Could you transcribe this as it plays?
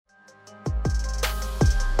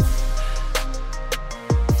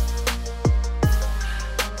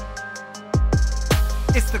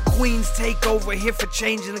Queens Takeover, here for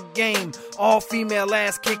changing the game. All female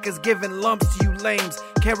ass kickers giving lumps to you lames.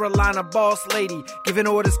 Carolina boss lady, giving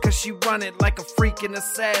orders cause she run it like a freaking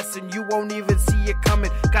assassin. You won't even see it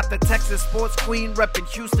coming. Got the Texas sports queen repping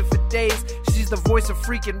Houston for days. She's the voice of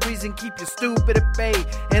freaking reason, keep you stupid at bay.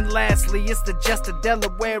 And lastly, it's the Jester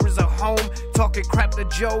Delaware is a home. Talking crap to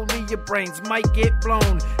Jolie, your brains might get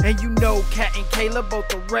blown. And you know Kat and Kayla both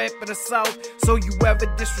the rep in the South. So you ever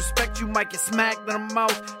disrespect, you might get smacked in the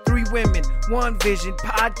mouth. 3 women, 1 vision,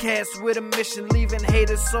 podcast with a mission. Leaving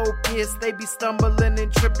haters so pissed, they be stumbling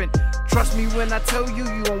and tripping. Trust me when I tell you,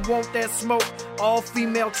 you don't want that smoke. All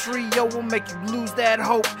female trio will make you lose that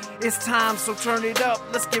hope. It's time, so turn it up,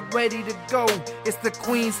 let's get ready to go. It's the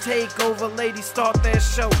Queen's Takeover, ladies start that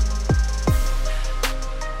show.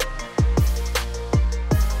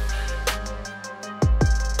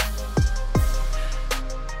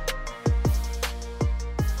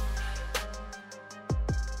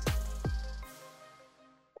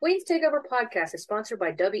 Queen's Takeover podcast is sponsored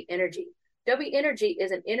by W Energy. W Energy is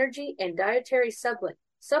an energy and dietary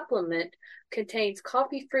supplement, contains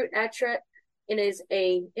coffee fruit extract, and is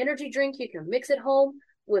a energy drink you can mix at home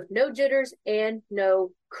with no jitters and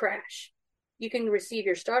no crash. You can receive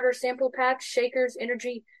your starter sample packs, shakers,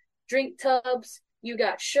 energy drink tubs. You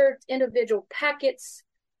got shirts, individual packets.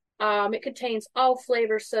 It contains all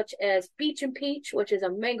flavors such as Beach and Peach, which is a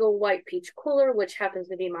mango white peach cooler, which happens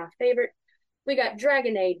to be my favorite. We got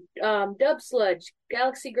Dragonade, Dub Sludge,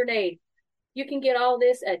 Galaxy Grenade. You can get all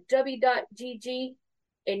this at w.gg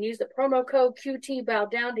and use the promo code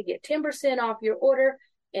QTBowDown to get 10% off your order.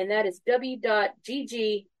 And that is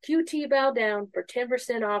w.gg QTBowDown for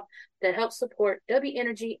 10% off that helps support W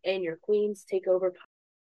Energy and your Queen's Takeover.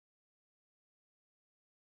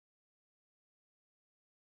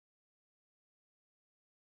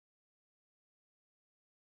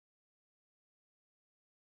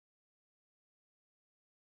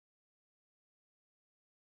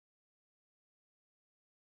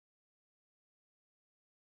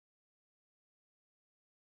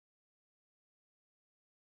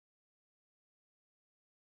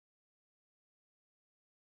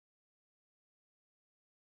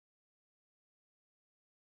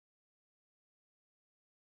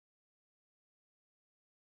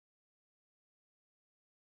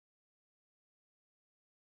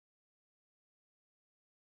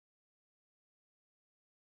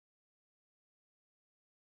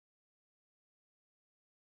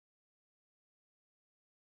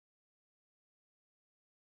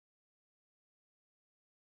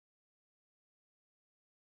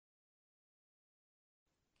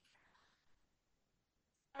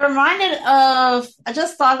 I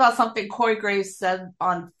just thought about something Corey Graves said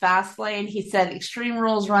on Fastlane. He said Extreme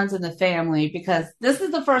Rules runs in the family because this is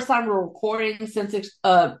the first time we're recording since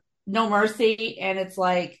No Mercy, and it's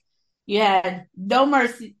like you had No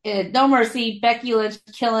Mercy, Becky Lynch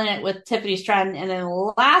killing it with Tiffany Stratton, and then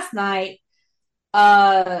last night,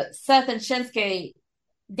 Seth and Shinsuke,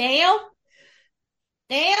 damn,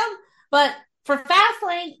 but for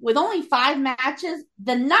Fastlane, with only 5 matches,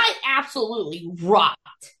 the night absolutely rocked.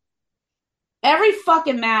 Every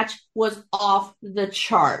fucking match was off the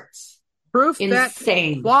charts. Proof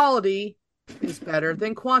Insane. That quality is better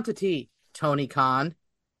than quantity, Tony Khan.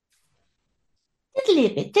 Just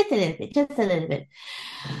a little bit.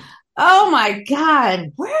 Oh my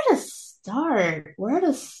God. Where to start?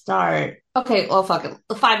 Okay, well, fuck it.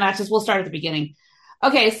 The 5 matches, we'll start at the beginning.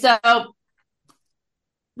 Okay, so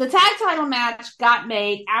the tag title match got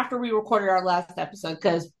made after we recorded our last episode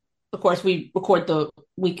because, of course, we record the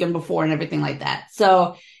weekend before and everything like that.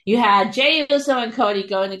 So you had Jey Uso and Cody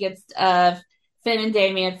going against Finn and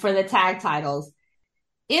Damian for the tag titles.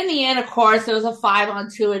 In the end, of course, it was a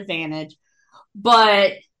 5-on-2 advantage.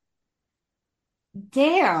 But,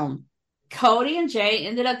 damn, Cody and Jey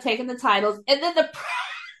ended up taking the titles. And then I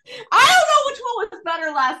don't know which one was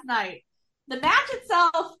better last night. The match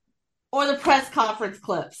itself or the press conference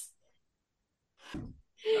clips.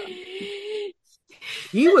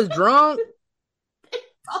 He was drunk.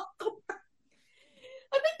 I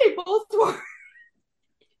think they both were.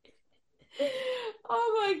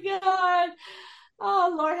 Oh my God.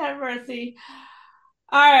 Oh, Lord have mercy.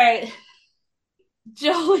 All right.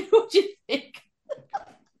 Joey, what do you think?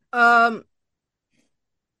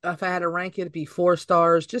 If I had to rank it, it'd be 4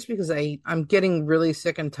 stars just because I'm getting really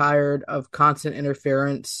sick and tired of constant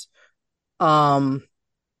interference.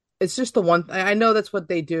 It's just the one I know that's what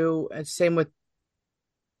they do, and same with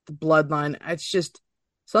the bloodline. It's just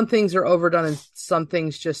some things are overdone and some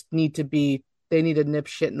things just need to nip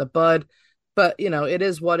shit in the bud. But it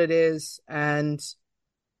is what it is, and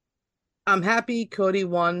I'm happy Cody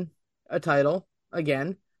won a title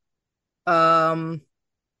again. Um,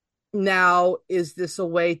 Now, is this a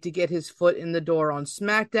way to get his foot in the door on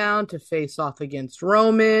SmackDown to face off against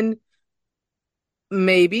Roman?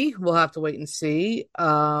 Maybe. We'll have to wait and see.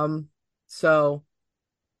 So,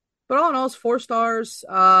 but all in all, it's 4 stars.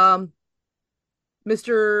 Mr.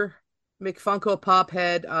 McFunko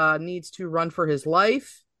Pophead needs to run for his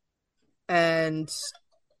life. And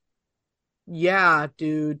yeah,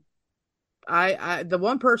 dude, I the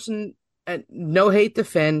one person, and no hate to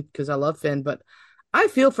Finn because I love Finn, but I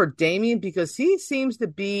feel for Damien because he seems to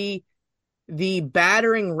be the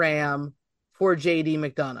battering ram for JD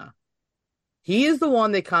McDonough. He is the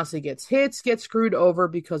one that constantly gets hits, gets screwed over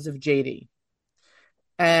because of JD.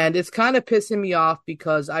 And it's kind of pissing me off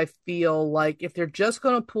because I feel like if they're just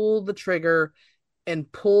going to pull the trigger and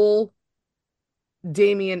pull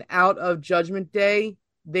Damien out of Judgment Day,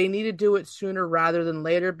 they need to do it sooner rather than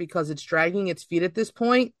later because it's dragging its feet at this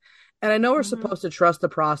point. And I know we're supposed to trust the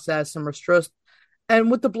process and and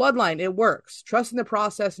with the bloodline, it works. Trusting the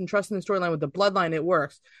process and trusting the storyline with the bloodline, it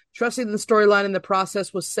works. Trusting the storyline and the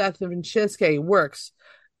process with Seth and Shinsuke works.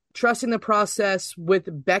 Trusting the process with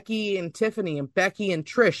Becky and Tiffany and Becky and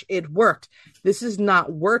Trish, it worked. This is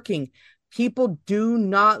not working. People do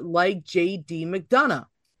not like JD McDonough.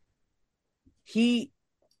 He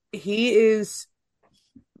is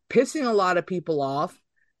pissing a lot of people off.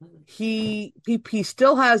 He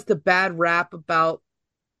still has the bad rap about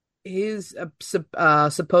his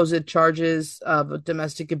supposed charges of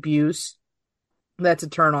domestic abuse. That's a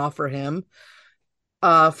turn off for him,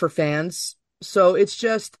 for fans. So it's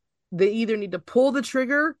just they either need to pull the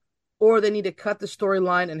trigger or they need to cut the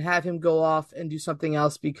storyline and have him go off and do something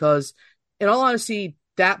else because, in all honesty,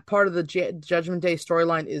 that part of the Judgment Day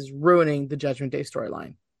storyline is ruining the Judgment Day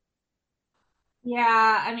storyline.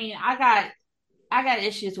 Yeah, I mean, I got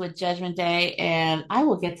issues with Judgment Day, and I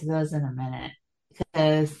will get to those in a minute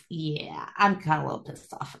because yeah, I'm kind of a little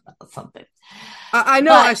pissed off about something. I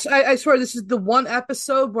know. But I swear this is the one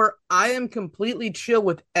episode where I am completely chill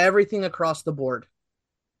with everything across the board.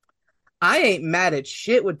 I ain't mad at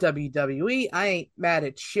shit with WWE. I ain't mad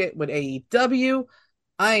at shit with AEW.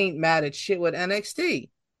 I ain't mad at shit with NXT.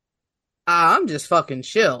 I'm just fucking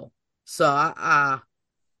chill. So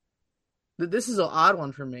this is an odd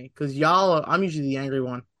one for me because I'm usually the angry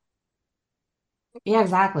one. yeah,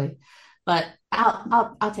 exactly. But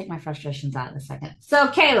I'll take my frustrations out in a second. So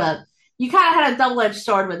Caleb, you kind of had a double-edged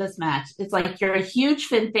sword with this match. It's like you're a huge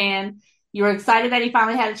Finn fan. You were excited that he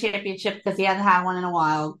finally had a championship because he hadn't had one in a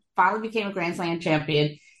while. Finally became a Grand Slam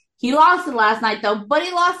champion. He lost it last night though, but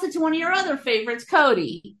he lost it to one of your other favorites,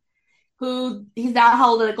 Cody, who he's now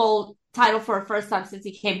holding a gold title for the first time since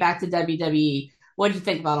he came back to WWE. What did you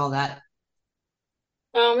think about all that?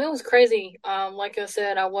 It was crazy. Like I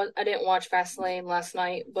said, I didn't watch Fastlane last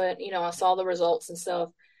night, but I saw the results and stuff.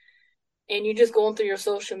 And you just going through your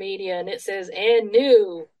social media and it says, and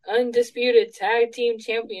new undisputed tag team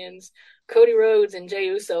champions, Cody Rhodes and Jey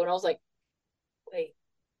Uso. And I was like, wait,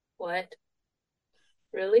 what?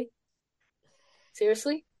 Really?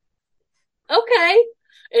 Seriously? Okay.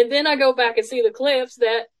 And then I go back and see the clips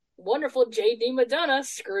that wonderful JD Madonna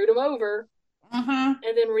screwed him over. Mm-hmm.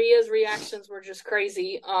 And then Rhea's reactions were just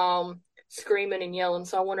crazy, screaming and yelling.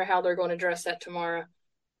 So I wonder how they're going to address that tomorrow.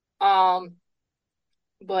 But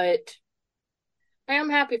I am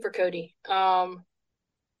happy for Cody. And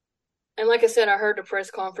like I said, I heard the press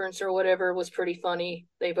conference or whatever was pretty funny.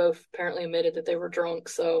 They both apparently admitted that they were drunk.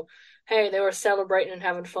 So, hey, they were celebrating and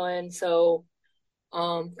having fun. So,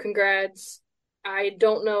 congrats. I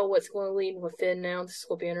don't know what's going to lead with Finn now. This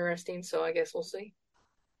will be interesting. So I guess we'll see.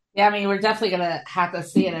 Yeah, I mean, we're definitely gonna have to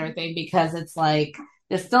see it and everything because it's like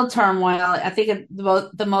there's still turmoil. I think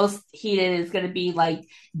the most heated is gonna be like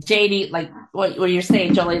JD, like what you're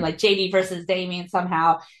saying, Jolie, like JD versus Damien.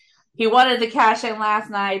 Somehow he wanted to cash in last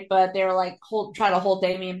night, but they were like try to hold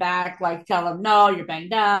Damien back, like tell him no, you're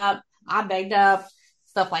banged up, I'm banged up,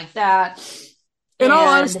 stuff like that. In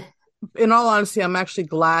all honesty, I'm actually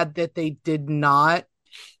glad that they did not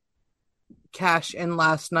cash in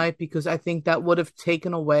last night because I think that would have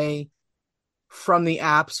taken away from the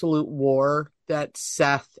absolute war that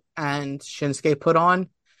Seth and Shinsuke put on.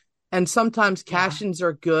 And sometimes cash-ins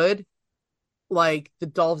are good, like the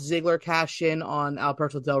Dolph Ziggler cash-in on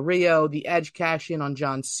Alberto Del Rio, the Edge cash-in on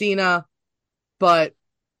John Cena. But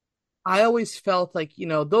I always felt like,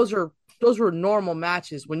 those were normal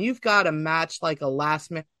matches. When you've got a match like a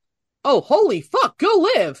last minute, oh, holy fuck, go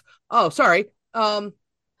live. Oh, sorry.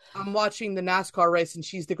 I'm watching the NASCAR race, and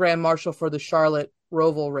she's the Grand Marshal for the Charlotte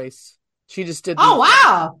Roval race. She just did. Oh,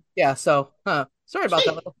 wow. Yeah, so, sorry about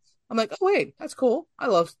that. I'm like, oh, wait, that's cool.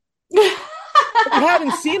 I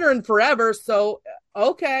haven't seen her in forever, so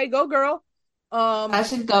Okay, go girl. I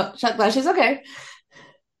should go. Glad she's okay.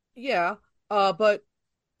 Yeah. But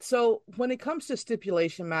so when it comes to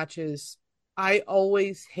stipulation matches, I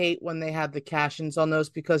always hate when they have the cash-ins on those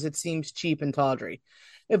because it seems cheap and tawdry.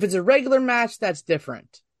 If it's a regular match, that's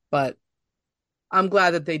different. But I'm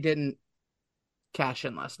glad that they didn't cash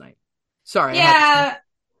in last night. Sorry, I had to say. Yeah,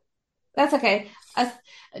 that's okay.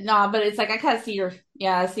 No, but it's like I kind of see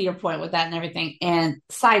I see your point with that and everything. And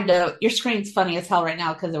side note, your screen's funny as hell right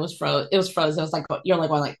now because it was froze. It was frozen. It was like you're like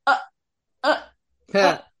going like uh, uh,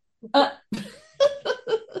 uh.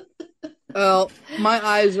 Well, my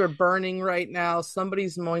eyes are burning right now.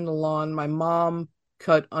 Somebody's mowing the lawn. My mom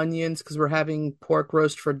cut onions because we're having pork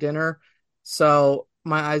roast for dinner. So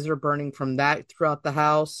my eyes are burning from that throughout the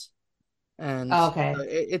house. And Okay.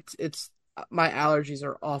 it's my allergies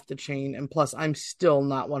are off the chain. And plus, I'm still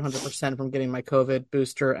not 100% from getting my COVID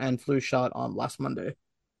booster and flu shot on last Monday.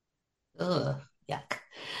 Ugh, yuck.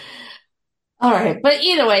 All right, but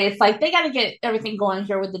either way, it's like they got to get everything going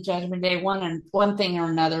here with the Judgment Day, one thing or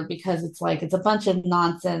another, because it's like it's a bunch of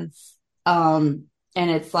nonsense. And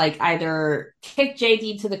it's like either kick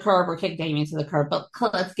JD to the curb or kick Damien to the curb. But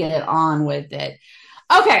let's get it on with it.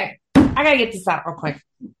 Okay, I gotta get this out real quick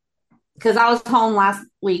because I was home last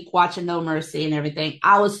week watching No Mercy and everything.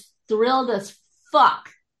 I was thrilled as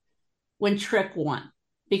fuck when Trick won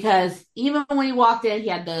because even when he walked in, he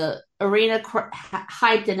had the arena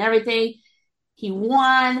hyped and everything. He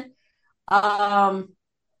won, and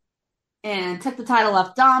took the title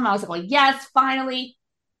off Dom. I was like, well, yes, finally.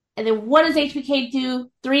 And then what does HBK do?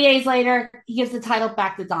 3 days later, he gives the title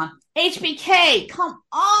back to Dom. HBK, come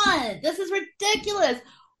on. This is ridiculous.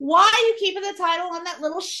 Why are you keeping the title on that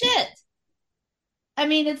little shit? I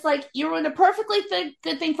mean, it's like you ruined a perfectly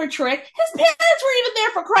good thing for Trick. His parents were even there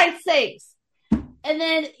for Christ's sakes. And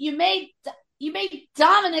then you made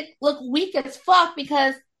Dominic look weak as fuck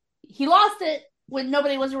because he lost it when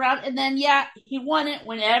nobody was around, and then he won it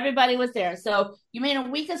when everybody was there. So you made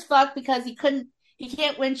him weak as fuck because he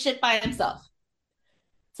can't win shit by himself.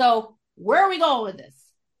 So where are we going with this?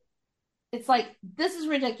 It's like this is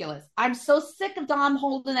ridiculous. I'm so sick of Dom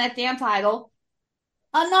holding that damn title.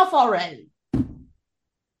 Enough already.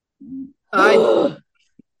 I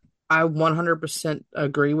 100%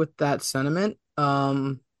 agree with that sentiment.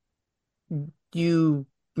 You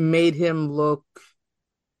made him look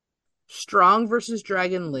strong versus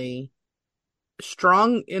Dragon Lee,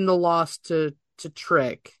 strong in the loss to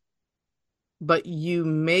Trick, but you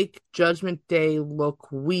make Judgment Day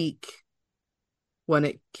look weak when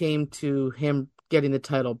it came to him getting the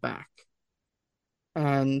title back.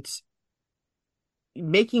 And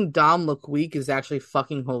making Dom look weak is actually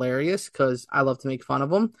fucking hilarious because I love to make fun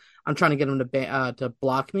of him. I'm trying to get him to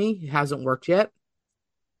block me. It hasn't worked yet.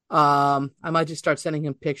 I might just start sending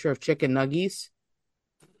him a picture of chicken nuggies.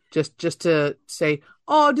 Just to say,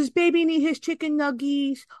 oh, does baby need his chicken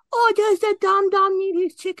nuggies? Oh, does the Dom need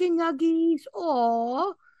his chicken nuggies?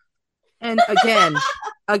 Oh. And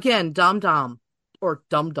again, Dom, or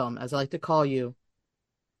Dum Dum, as I like to call you,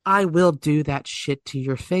 I will do that shit to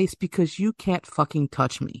your face because you can't fucking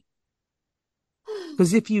touch me.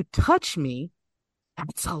 Because if you touch me,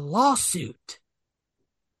 that's a lawsuit.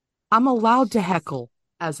 I'm allowed to heckle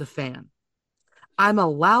as a fan. I'm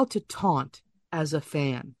allowed to taunt as a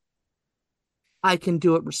fan. I can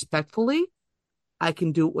do it respectfully. I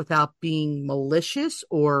can do it without being malicious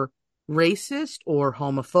or racist or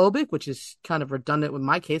homophobic, which is kind of redundant with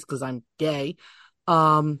my case because I'm gay.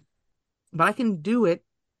 But I can do it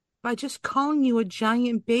by just calling you a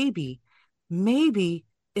giant baby. Maybe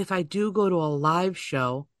if I do go to a live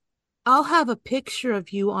show, I'll have a picture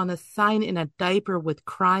of you on a sign in a diaper with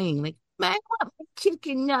crying, like, I want my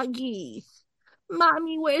chicken nuggies.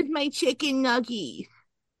 Mommy, where's my chicken nuggies?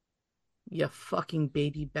 You fucking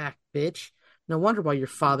baby back bitch. No wonder why your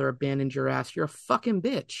father abandoned your ass. You're a fucking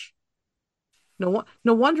bitch. No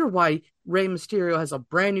wonder why Rey Mysterio has a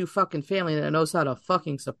brand new fucking family that knows how to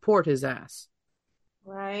fucking support his ass.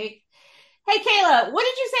 Right. Hey, Kayla, what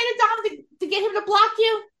did you say to Dom to get him to block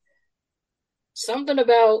you? Something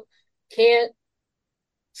about can't.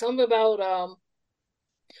 Something about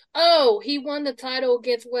Oh, he won the title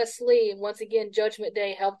against Wesley, and once again, Judgment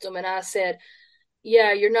Day helped him. And I said,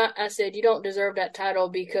 "Yeah, you're not." I said, "You don't deserve that title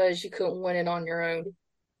because you couldn't win it on your own."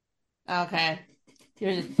 Okay.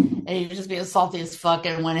 You're just being salty as fuck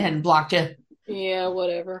and went ahead and blocked you. Yeah,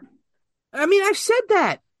 whatever. I mean, I've said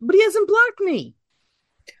that, but he hasn't blocked me.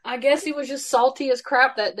 I guess he was just salty as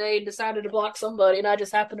crap that day and decided to block somebody, and I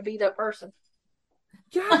just happened to be that person.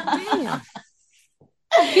 God damn.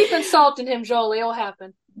 Keep insulting him, Joel. It'll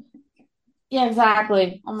happen. Yeah,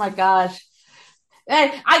 exactly. Oh my gosh.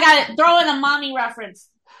 Hey, I got it. Throw in a mommy reference.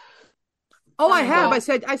 Oh, I have. I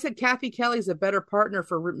said Kathy Kelly's a better partner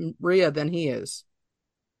for Rhea than he is.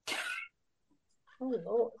 Oh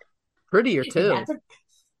Lord. Prettier too.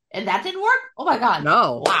 And that didn't work? Oh my God.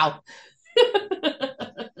 No. Wow.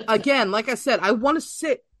 Again, like I said, I want to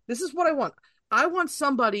sit. This is what I want. I want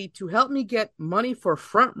somebody to help me get money for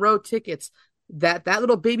front row tickets that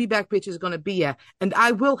little baby back bitch is going to be at. And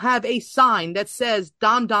I will have a sign that says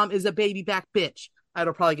Dom Dom is a baby back bitch.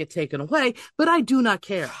 It'll probably get taken away, but I do not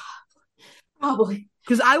care. Probably.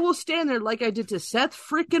 Because I will stand there like I did to Seth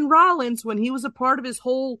freaking Rollins when he was a part of his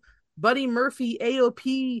whole Buddy Murphy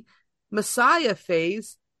AOP Messiah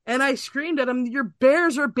phase. And I screamed at him, your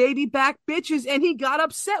bears are baby back bitches. And he got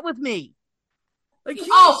upset with me. Like,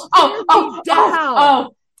 oh,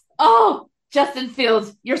 Justin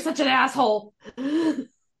Fields, you're such an asshole.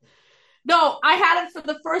 No, I had him for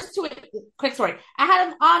the first 2 weeks. Quick story.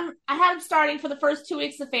 I had him starting for the first 2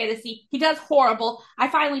 weeks of fantasy. He does horrible. I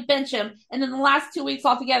finally bench him. And then the last 2 weeks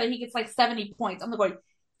altogether, he gets like 70 points. I'm going,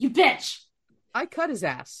 you bitch. I cut his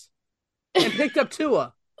ass and picked up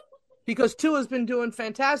Tua because Tua's been doing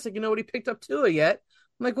fantastic. And nobody picked up Tua yet.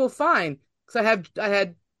 I'm like, well, fine. Because I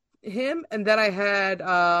had him and then I had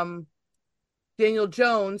Daniel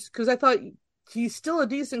Jones because I thought he's still a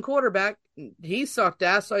decent quarterback. He sucked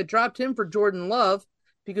ass, so I dropped him for Jordan Love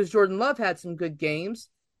because Jordan Love had some good games.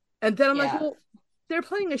 And then I'm like, well, they're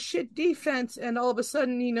playing a shit defense, and all of a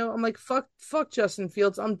sudden, I'm like, fuck Justin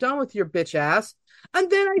Fields. I'm done with your bitch ass. And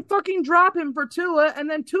then I fucking drop him for Tua, and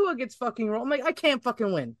then Tua gets fucking rolled. I'm like, I can't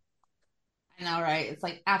fucking win. I know, right? It's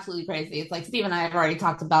like absolutely crazy. It's like Steve and I have already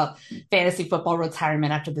talked about fantasy football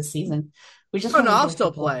retirement after this season. We just I'll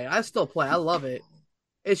still play. I still play. I love it.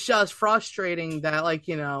 It's just frustrating that, like,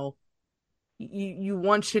 you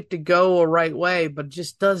want shit to go a right way, but it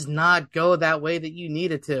just does not go that way that you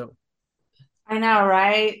need it to. I know,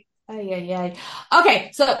 right? Yeah.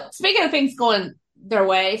 Okay, so speaking of things going their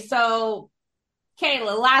way, so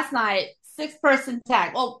Kayla, last night, 6-person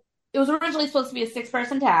tag. Well, it was originally supposed to be a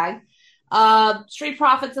 6-person tag. Street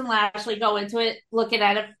Profits and Lashley go into it looking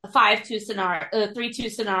at a 5-2 scenario,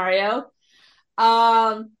 3-2 scenario.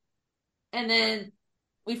 And then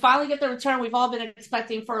we finally get the return we've all been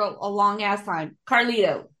expecting for a long ass time.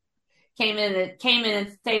 Carlito came in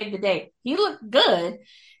and saved the day. He looked good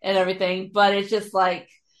and everything, but it's just like,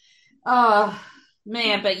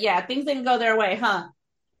 man. But yeah, things didn't go their way, huh?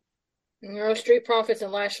 Street Profits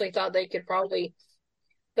and Lashley thought they could probably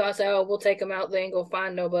say, oh, we'll take them out. They ain't gonna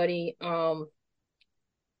find nobody.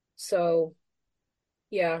 So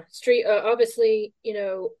yeah, Street. Obviously,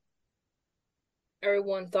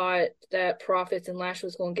 everyone thought that Profits and Lashley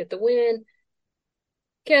was going to get the win.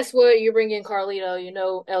 Guess what? You bring in Carlito,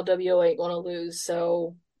 LWO ain't going to lose.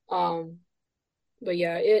 So, but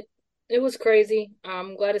yeah, it was crazy.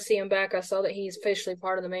 I'm glad to see him back. I saw that he's officially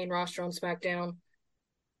part of the main roster on SmackDown.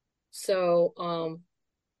 So, oh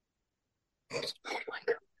my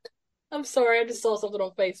God. I'm sorry, I just saw something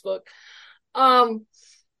on Facebook.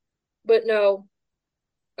 But no,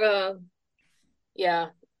 yeah.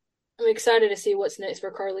 I'm excited to see what's next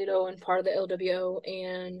for Carlito and part of the LWO,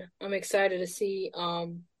 and I'm excited to see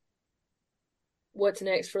what's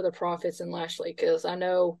next for the Profits and Lashley, because I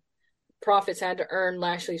know Profits had to earn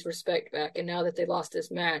Lashley's respect back, and now that they lost this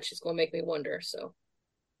match, it's going to make me wonder. So,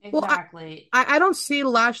 exactly. Well, I don't see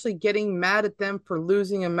Lashley getting mad at them for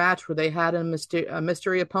losing a match where they had a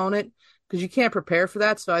mystery opponent, because you can't prepare for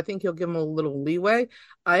that. So I think he'll give them a little leeway.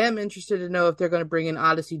 I am interested to know if they're going to bring in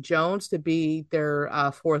Odyssey Jones to be their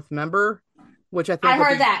 4th member, which I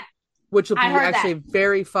think which will be actually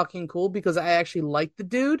very fucking cool, because I actually like the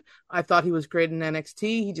dude. I thought he was great in NXT.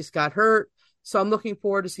 He just got hurt. So I'm looking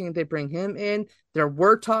forward to seeing if they bring him in. There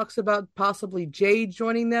were talks about possibly Jade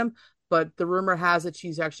joining them, but the rumor has it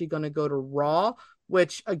she's actually going to go to Raw,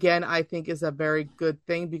 which again, I think is a very good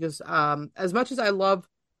thing, because as much as I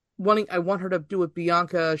want her to do with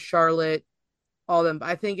Bianca, Charlotte, all them.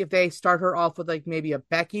 I think if they start her off with like maybe a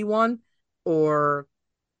Becky one, or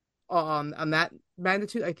on that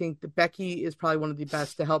magnitude, I think the Becky is probably one of the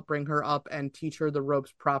best to help bring her up and teach her the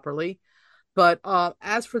ropes properly. But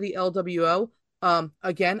as for the LWO,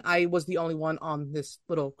 again, I was the only one on this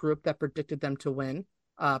little group that predicted them to win,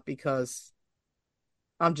 because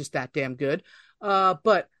I'm just that damn good.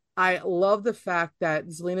 But I love the fact that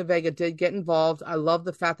Zelina Vega did get involved. I love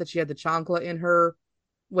the fact that she had the chancla in her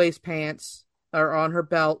waist pants or on her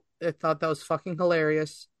belt. I thought that was fucking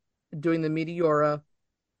hilarious. Doing the Meteora.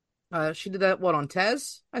 She did that, on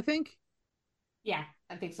Tez, I think? Yeah,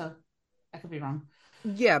 I think so. I could be wrong.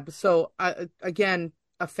 Yeah, so again,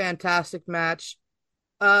 a fantastic match.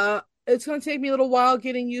 It's going to take me a little while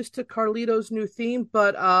getting used to Carlito's new theme,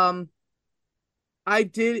 but I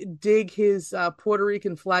did dig his Puerto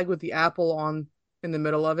Rican flag with the apple on in the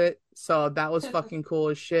middle of it. So that was fucking cool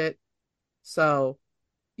as shit. So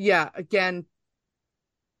yeah, again,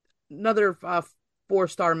 another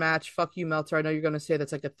 4-star match. Fuck you, Meltzer. I know you're going to say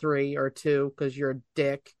that's like a 3 or a 2 because you're a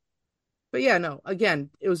dick. But yeah, no, again,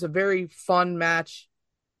 it was a very fun match.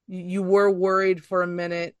 You were worried for a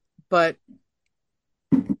minute, but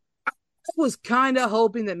I was kind of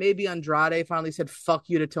hoping that maybe Andrade finally said "fuck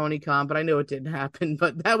you" to Tony Khan, but I know it didn't happen.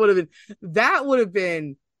 But that would have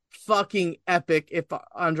been fucking epic if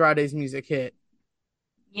Andrade's music hit.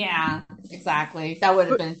 Yeah, exactly. That would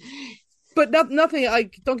have But been. nothing.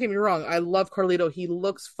 Like, don't get me wrong, I love Carlito. He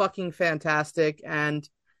looks fucking fantastic, and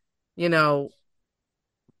you know,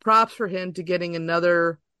 props for him to getting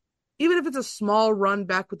another, even if it's a small run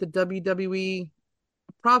back with the WWE.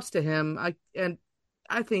 Props to him.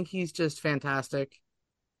 I think he's just fantastic.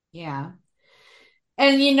 Yeah.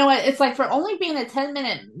 And you know what? It's like for only being a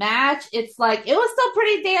 10-minute match, it's like it was still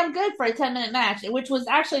pretty damn good for a 10-minute match, which was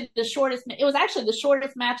actually the shortest. It was actually the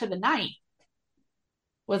shortest match of the night.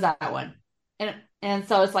 Was that one? And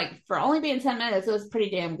so it's like for only being 10 minutes, it was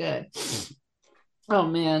pretty damn good. Oh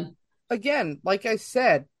man. Again, like I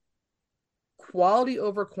said, quality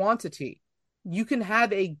over quantity. You can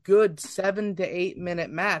have a good 7 to 8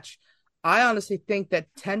 minute match. I honestly think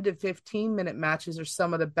that 10 to 15 minute matches are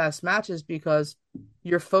some of the best matches because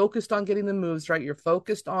you're focused on getting the moves right. You're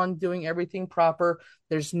focused on doing everything proper.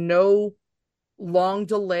 There's no long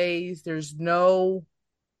delays. There's no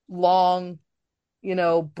long,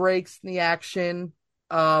 breaks in the action.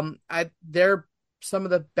 They're some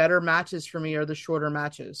of the better matches for me are the shorter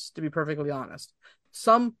matches, to be perfectly honest.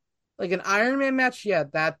 Some like an Iron Man match, yeah,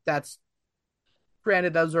 that's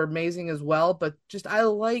granted those are amazing as well, but just I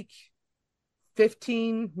like 10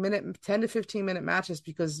 to 15 minute matches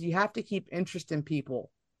because you have to keep interest in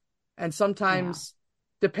people. And Yeah. sometimes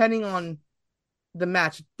depending on the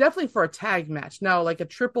match, definitely for a tag match. Now, like a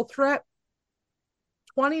triple threat,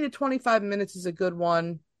 20 to 25 minutes is a good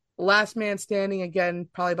one. Last man standing, again,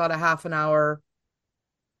 probably about a half an hour.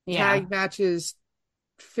 Yeah. Tag matches,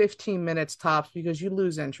 15 minutes tops because you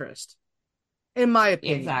lose interest, in my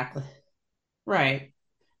opinion. Exactly. Right.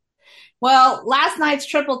 Well, last night's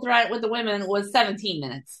triple threat with the women was 17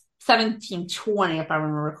 minutes. 17:20, if I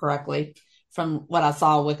remember correctly, from what I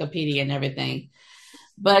saw on Wikipedia and everything.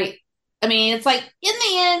 But I mean, it's like in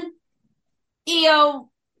the end,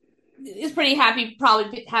 Io is pretty happy,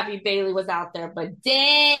 probably happy Bailey was out there, but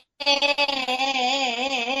damn,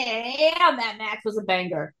 that match was a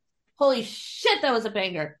banger. Holy shit, that was a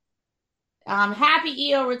banger. I'm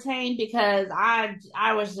happy Io retained because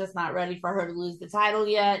I was just not ready for her to lose the title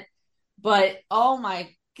yet. But oh my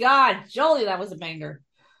god, Jolie, that was a banger.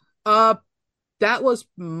 Uh, that was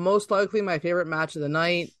most likely my favorite match of the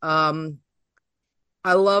night.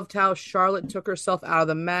 I loved how Charlotte took herself out of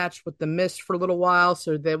the match with the mist for a little while,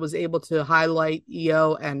 so that was able to highlight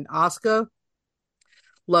Io and Asuka.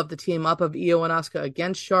 Love the team up of Io and Asuka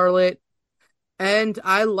against Charlotte. And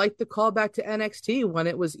I liked the callback to NXT when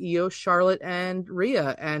it was Io, Charlotte, and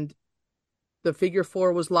Rhea. And the figure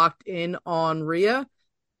four was locked in on Rhea.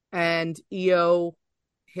 And Io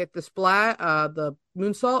hit the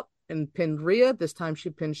moonsault and pinned Rhea. This time she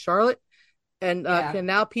pinned Charlotte. And Yeah. can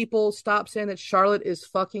now people stop saying that Charlotte is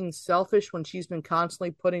fucking selfish when she's been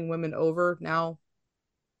constantly putting women over now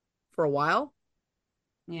for a while?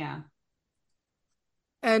 Yeah.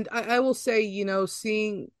 And I will say,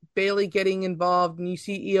 seeing Bailey getting involved and you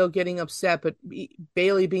see Io getting upset, but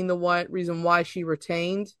Bailey being the one reason why she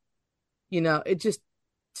retained, it just,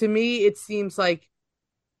 to me, it seems like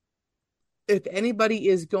if anybody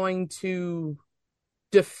is going to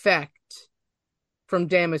defect from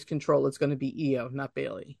damage control, it's going to be Io, not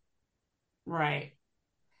Bailey. Right.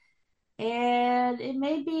 And it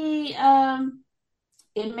may be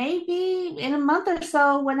in a month or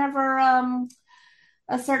so whenever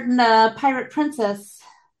a certain pirate princess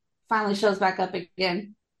finally shows back up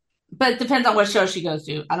again. But it depends on what show she goes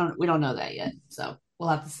to. We don't know that yet. So we'll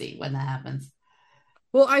have to see when that happens.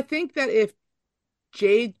 Well, I think that if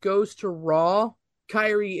Jade goes to Raw,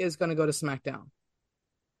 Kyrie is going to go to SmackDown.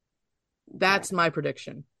 That's my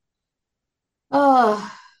prediction. Oh,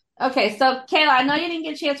 okay. So, Kayla, I know you didn't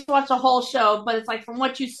get a chance to watch the whole show, but it's like from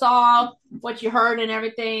what you saw, what you heard, and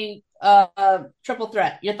everything. Triple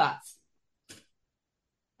threat. Your thoughts?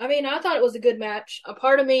 I mean, I thought it was a good match. A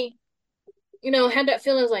part of me, had that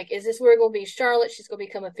feeling like, is this where it's going to be Charlotte? She's going to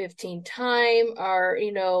become a 15 time, or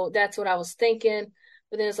that's what I was thinking.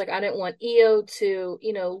 But then it's like I didn't want Io to,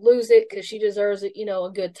 lose it because she deserves it,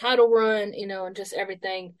 a good title run, and just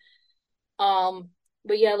everything.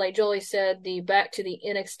 But yeah, like Jolie said, the back to the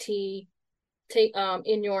NXT take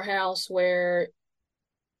in your house where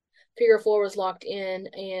Figure 4 was locked in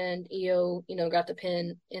and Io, got the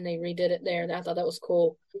pin and they redid it there. I thought that was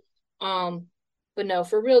cool. Um, but no,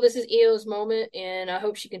 for real, this is Io's moment, and I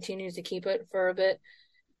hope she continues to keep it for a bit.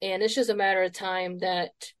 And it's just a matter of time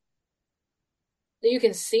that you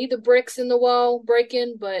can see the bricks in the wall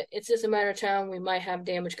breaking, but it's just a matter of time we might have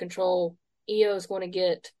damage control. Io is going to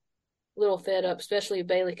get a little fed up, especially if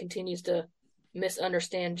Bayley continues to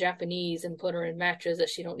misunderstand Japanese and put her in matches that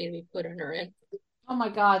she don't need to be putting her in. Oh my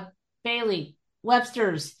God, Bailey,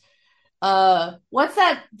 Webster's. What's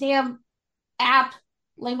that damn app?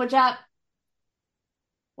 Language app?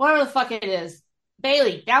 Whatever the fuck it is.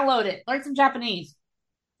 Bailey, download it. Learn some Japanese.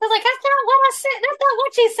 I was like, that's not what I said. That's not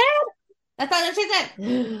what she said. That's not what she said.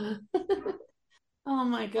 Oh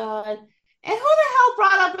my God. And who the hell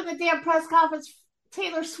brought up in the damn press conference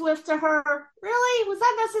Taylor Swift to her? Really? Was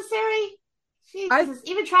that necessary? Jesus.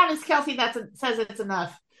 Even Travis Kelce says it's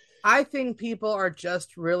enough. I think people are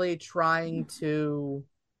just really trying to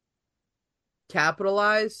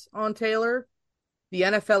capitalize on Taylor. The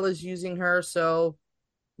NFL is using her, so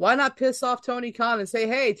why not piss off Tony Khan and say,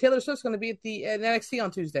 hey, Taylor Swift's going to be at NXT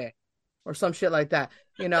on Tuesday or some shit like that,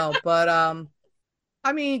 But,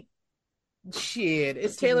 I mean, shit,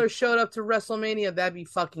 if Taylor showed up to WrestleMania, that'd be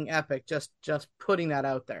fucking epic, just putting that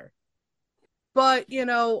out there. But, in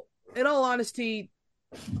all honesty,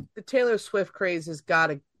 the Taylor Swift craze has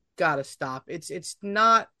gotta stop. It's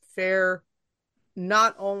not fair,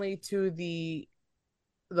 not only to the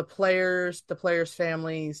players,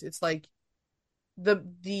 families. It's like the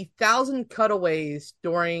 1,000 cutaways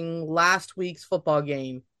during last week's football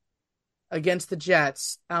game against the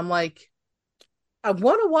Jets. I'm like, I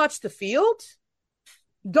want to watch the field.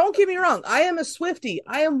 Don't get me wrong. I am a Swiftie.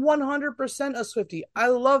 I am 100% a Swiftie. I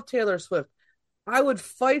love Taylor Swift. I would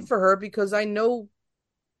fight for her because I know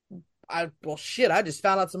I just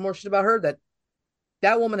found out some more shit about her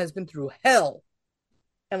that woman has been through hell.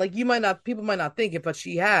 And like people might not think it, but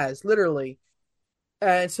she has, literally.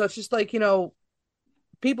 And so it's just like,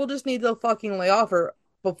 people just need to fucking lay off her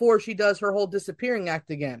before she does her whole disappearing act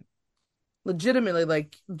again. Legitimately,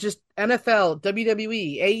 like, just NFL,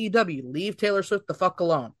 WWE, AEW, leave Taylor Swift the fuck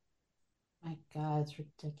alone. My God, it's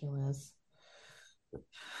ridiculous.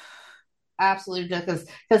 Absolutely ridiculous.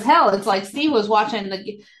 Because hell, it's like Steve was watching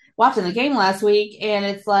the game last week, and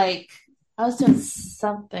it's like I was doing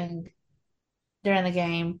something during the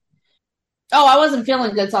game. Oh, I wasn't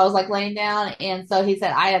feeling good, so I was like laying down, and so he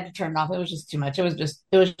said I had to turn it off. It was just too much. It was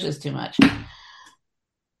just too much.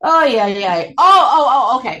 Oh yeah.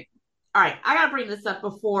 Oh, okay. All right, I gotta bring this up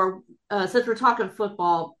before, since we're talking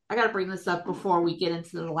football, I gotta bring this up before we get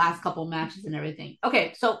into the last couple matches and everything.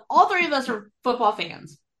 Okay, so all three of us are football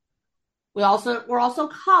fans. We're also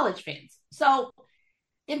college fans. So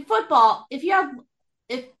in football, if you're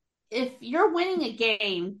winning a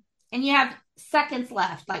game and you have seconds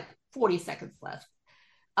left, like 40 seconds left,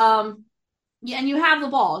 and you have the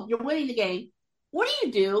ball, you're winning the game. What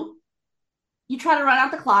do? You try to run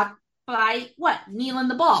out the clock by what? Kneeling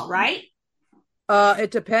the ball, right? It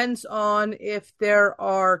depends on if there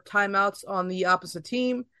are timeouts on the opposite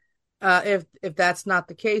team. If that's not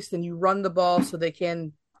the case, then you run the ball so they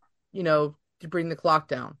can, to bring the clock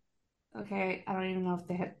down. Okay, I don't even know if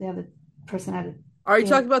the other person had it. Are you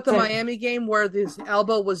talking about the Miami game where his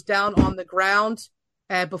elbow was down on the ground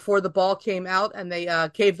and before the ball came out and they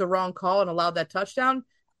gave the wrong call and allowed that touchdown?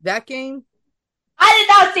 That game? I did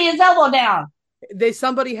not see his elbow down.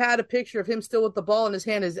 Somebody had a picture of him still with the ball in his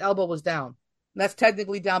hand. His elbow was down. And that's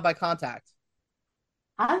technically down by contact.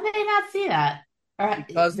 How did they not see that?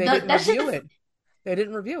 Because they didn't review it. They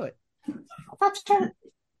didn't review it. I thought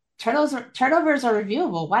turnovers are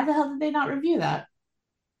reviewable. Why the hell did they not review that?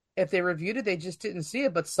 If they reviewed it, they just didn't see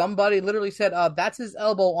it. But somebody literally said, that's his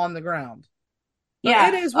elbow on the ground. But yeah,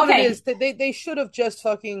 it is what it is. They should have just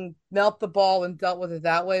fucking knelt the ball and dealt with it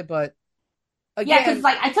that way. But again, yeah, because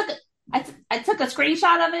like I took a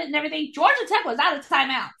screenshot of it and everything. Georgia Tech was out of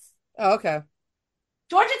timeouts. Oh, okay.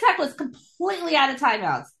 Georgia Tech was completely out of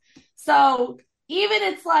timeouts. So even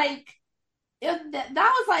it's like, that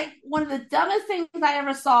was like one of the dumbest things I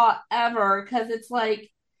ever saw ever, because it's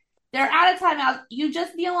like they're out of timeouts. You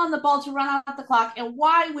just kneel on the ball to run out the clock, and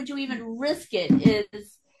why would you even risk it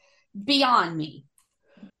is beyond me.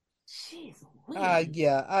 Jeez.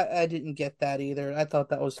 Yeah, I didn't get that either. I thought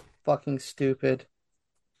that was fucking stupid.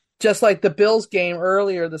 Just like the Bills game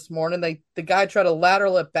earlier this morning, the guy tried to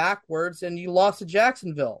lateral it backwards, and you lost to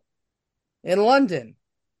Jacksonville in London.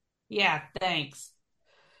 Yeah, thanks,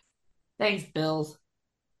 Bills.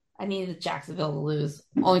 I needed Jacksonville to lose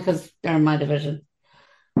only because they're in my division.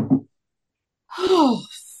 Oh,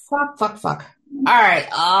 fuck. All right.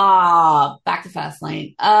 Back to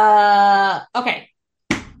Fastlane. Okay.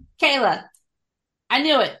 Kayla, I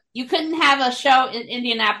knew it. You couldn't have a show in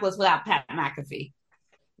Indianapolis without Pat McAfee.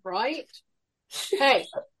 Right? Hey,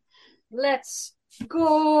 let's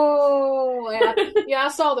go. Yeah, I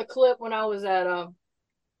saw the clip when I was at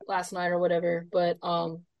last night or whatever, but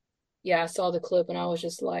yeah, I saw the clip and I was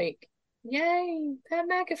just like, yay, Pat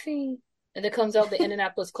McAfee. And it comes out the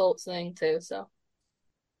Indianapolis Colts thing too, so.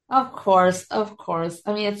 Of course. I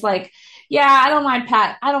mean, it's like, yeah, I don't mind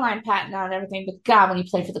Pat now and everything, but God, when he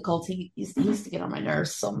played for the Colts, he used to get on my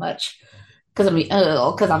nerves so much because I'm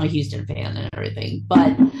a Houston fan and everything.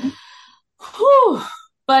 Whew,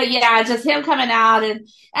 but yeah, just him coming out and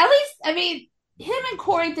at least, I mean, him and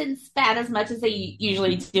Corey didn't spat as much as they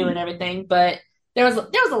usually do and everything, but there was a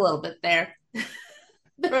little bit there.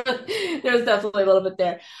 There was definitely a little bit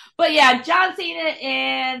there. But yeah, John Cena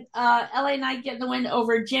and LA Knight getting the win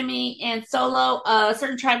over Jimmy and Solo. A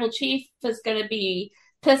certain tribal chief is going to be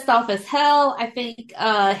pissed off as hell. I think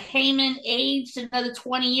Heyman aged another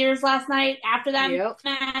 20 years last night after that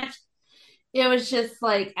match. It was just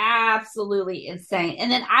like absolutely insane.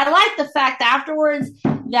 And then I like the fact afterwards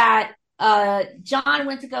that John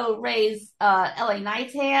went to go raise LA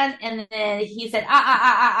Knight's hand, and then he said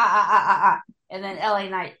and then LA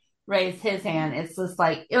Knight raised his hand. It's just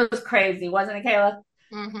like it was crazy, wasn't it, Kayla?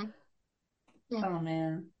 Mm-hmm. Yeah. Oh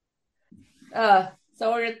man.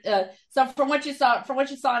 So from what you saw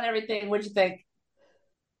and everything, what'd you think?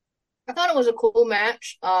 I thought it was a cool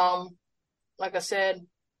match. Like I said,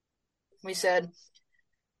 we said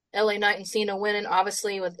LA Knight and Cena winning,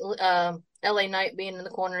 obviously with LA Knight being in the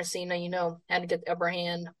corner of Cena, had to get the upper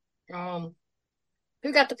hand.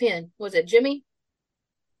 Who got the pin? Was it Jimmy?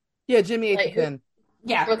 Yeah, Jimmy ate the pin.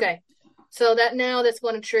 Yeah. Okay. So that's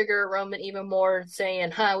going to trigger Roman even more,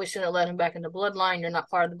 saying, we shouldn't have let him back in the bloodline. You're not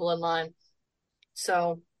part of the bloodline.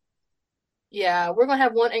 So, yeah, we're going to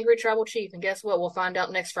have one angry tribal chief, and guess what? We'll find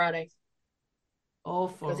out next Friday. Oh,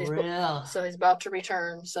 for real? So he's about to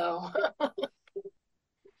return, so...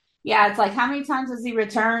 Yeah, it's like, how many times has he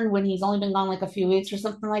returned when he's only been gone like a few weeks or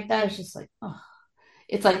something like that? It's just like, oh.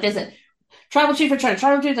 It's like, there's a tribal chief return,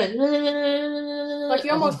 tribal chief. Like,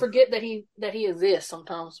 you almost forget that he exists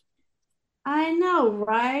sometimes. I know,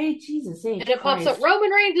 right? Jesus, and it pops up,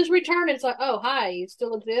 Roman Reigns is returning. It's like, oh, hi, you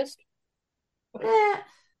still exist? Yeah.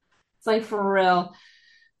 It's like, for real.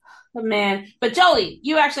 But man, but Jolie,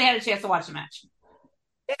 you actually had a chance to watch the match.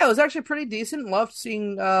 Yeah, it was actually pretty decent. Loved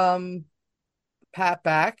seeing Pat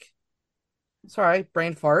back. Sorry,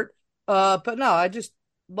 brain fart. But no, I just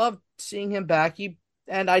loved seeing him back.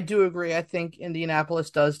 And I do agree. I think Indianapolis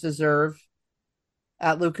does deserve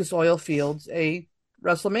at Lucas Oil Fields a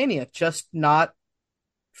WrestleMania, just not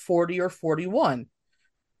 40 or 41.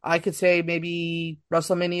 I could say maybe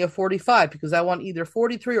WrestleMania 45 because I want either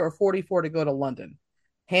 43 or 44 to go to London.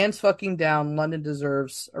 Hands fucking down, London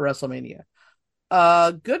deserves a WrestleMania.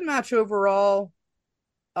 Good match overall.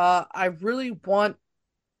 I really want,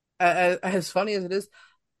 as funny as it is,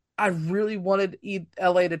 I really wanted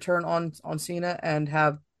LA to turn on Cena and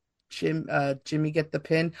have Jimmy get the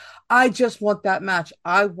pin. I just want that match.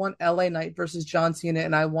 I want LA Knight versus John Cena,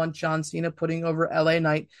 and I want John Cena putting over LA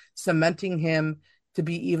Knight, cementing him to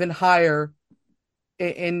be even higher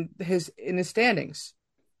in his standings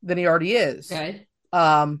than he already is. Okay.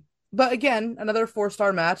 But again, another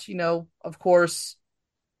 4-star match. Of course,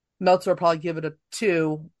 Meltzer will probably give it a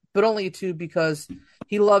 2, but only a 2 because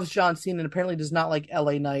he loves John Cena and apparently does not like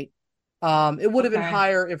LA Knight. It would have been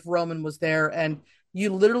higher if Roman was there, and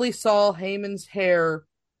you literally saw Heyman's hair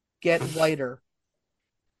get whiter.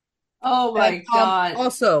 Oh my God.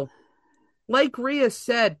 Also, like Rhea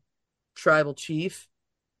said, Tribal Chief,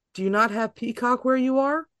 do you not have Peacock where you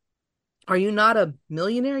are? Are you not a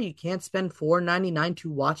millionaire? You can't spend $4.99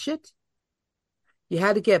 to watch it? You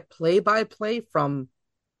had to get play-by-play from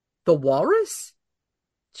the Walrus?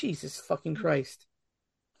 Jesus fucking Christ.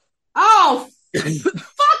 Oh, fuck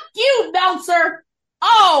you, Meltzer.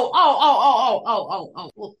 Oh.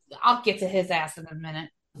 I'll get to his ass in a minute.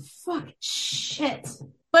 Fuck shit.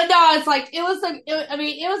 But no, it's like, it was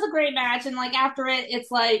a great match. And like after it,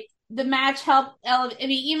 it's like the match helped elevate. I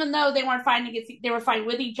mean, even though they weren't fighting they were fighting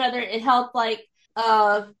with each other. It helped it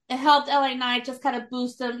helped LA Knight just kind of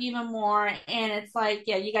boost them even more. And it's like,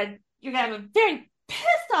 yeah, you're going to have a very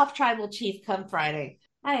pissed off tribal chief come Friday.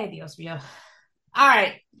 Ay, Dios mío. All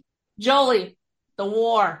right. Jolie,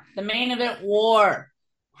 the main event war.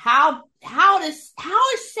 How is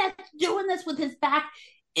Seth doing this with his back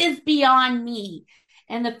is beyond me.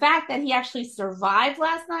 And the fact that he actually survived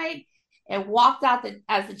last night and walked out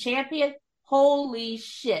as the champion, holy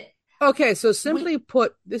shit. Okay, so simply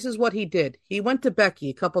put, this is what he did. He went to Becky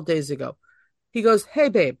a couple days ago. He goes, "Hey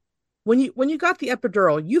babe, when you got the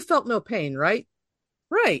epidural, you felt no pain, right?"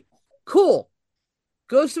 "Right." "Cool."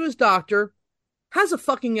 Goes to his doctor, has a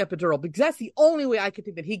fucking epidural, because that's the only way I could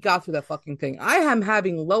think that he got through that fucking thing. I am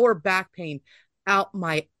having lower back pain out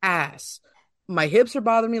my ass. My hips are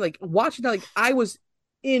bothering me. Like watching that, like I was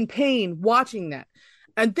in pain watching that.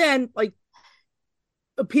 And then like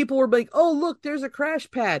people were like, "Oh, look, there's a crash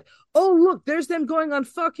pad. Oh, look, there's them going on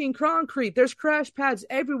fucking concrete. There's crash pads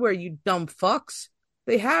everywhere, you dumb fucks.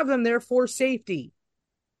 They have them there for safety.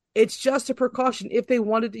 It's just a precaution if they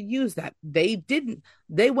wanted to use that. They didn't.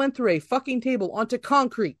 They went through a fucking table onto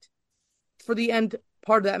concrete for the end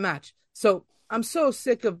part of that match. So I'm so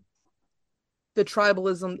sick of the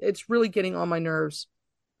tribalism. It's really getting on my nerves.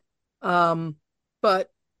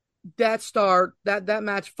 But that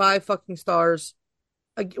match, 5 fucking stars.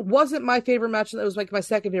 It wasn't my favorite match. It was like my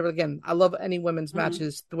second favorite. Again, I love any women's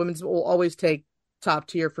matches. The women's will always take top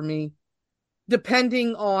tier for me,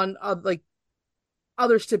 depending on like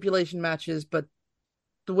other stipulation matches. But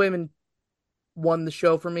the women won the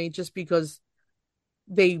show for me just because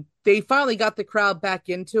they finally got the crowd back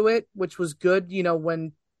into it, which was good.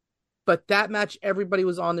 But that match, everybody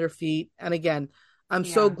was on their feet. And again, I'm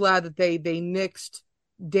so glad that they nixed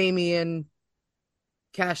Damian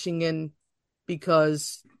cashing in,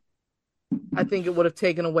 because I think it would have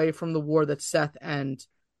taken away from the war that Seth and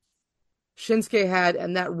Shinsuke had.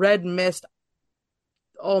 And that red mist,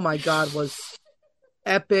 oh my God, was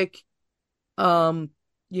epic.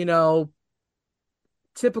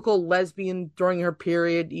 Typical lesbian during her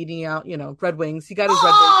period, eating out, red wings. He got his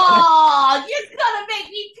red wings. Oh, you're gonna make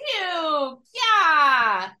me puke.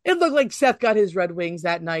 Yeah. It looked like Seth got his red wings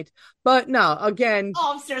that night. But no, again.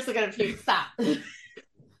 Oh, I'm seriously gonna puke. Stop.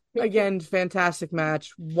 Again, fantastic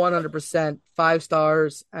match, 100%, 5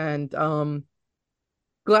 stars, and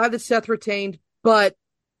glad that Seth retained, but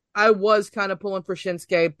I was kind of pulling for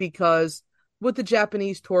Shinsuke because with the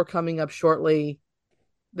Japanese tour coming up shortly,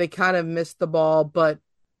 they kind of missed the ball, but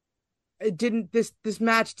it didn't. This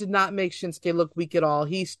match did not make Shinsuke look weak at all.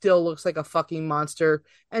 He still looks like a fucking monster,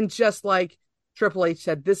 and just like Triple H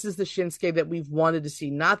said, this is the Shinsuke that we've wanted to see,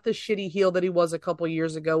 not the shitty heel that he was a couple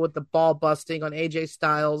years ago with the ball busting on AJ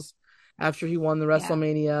Styles after he won the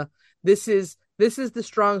WrestleMania. Yeah. This is the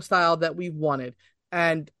strong style that we've wanted,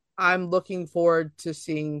 and I'm looking forward to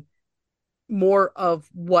seeing more of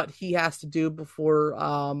what he has to do before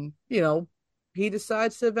he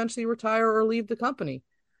decides to eventually retire or leave the company.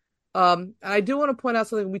 And I do want to point out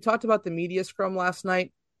something. We talked about the media scrum last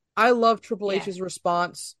night. I love Triple H's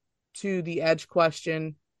response to the Edge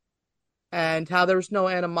question and how there's no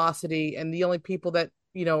animosity, and the only people that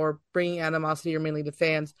are bringing animosity are mainly the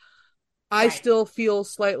fans. I still feel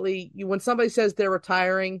slightly, when somebody says they're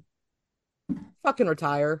retiring, fucking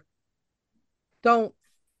retire. Don't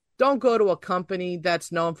go to a company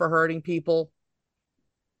that's known for hurting people.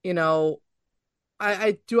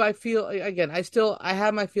 I feel, again, I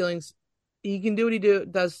have my feelings. He can do what he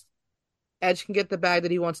does. Edge can get the bag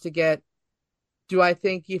that he wants to get. Do I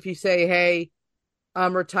think if you say, "Hey,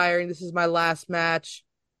 I'm retiring, this is my last match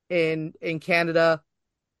in Canada,"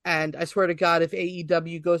 and I swear to God, if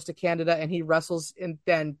AEW goes to Canada and he wrestles, and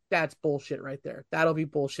then that's bullshit right there. That'll be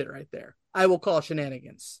bullshit right there. I will call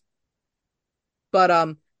shenanigans.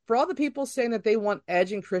 But for all the people saying that they want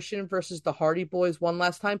Edge and Christian versus the Hardy Boys one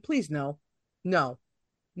last time, please no. And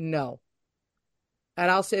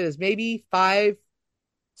I'll say this, maybe 5-6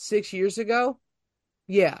 years ago,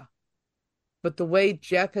 yeah. But the way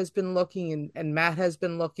Jeff has been looking and Matt has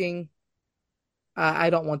been looking,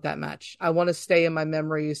 I don't want that match. I want to stay in my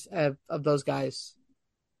memories of those guys.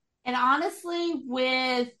 And honestly,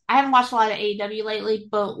 I haven't watched a lot of AEW lately,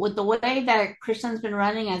 but with the way that Christian's been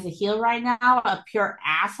running as a heel right now, a pure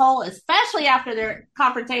asshole, especially after their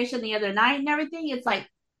confrontation the other night and everything, it's like,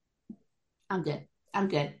 I'm good.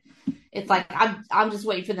 It's like, I'm just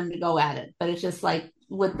waiting for them to go at it. But it's just like,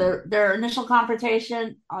 with their initial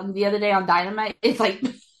confrontation on the other day on Dynamite, it's like,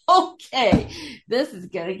 okay, this is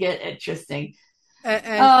going to get interesting.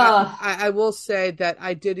 And I will say that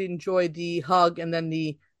I did enjoy the hug and then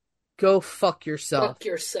the go fuck yourself. Fuck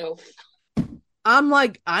yourself. I'm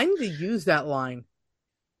like, I need to use that line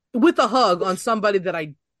with a hug on somebody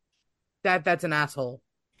that's an asshole.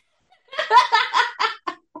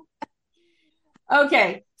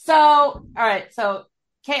 Okay, so all right, so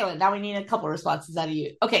Caitlin, now we need a couple responses out of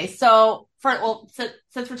you. Okay, so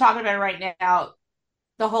since we're talking about it right now,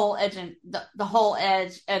 the whole Edge and the whole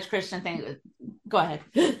Edge Christian thing. Go ahead.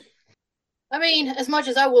 I mean, as much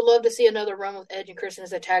as I would love to see another run with Edge and Christian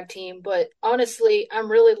as a tag team, but honestly,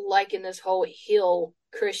 I'm really liking this whole heel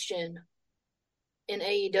Christian in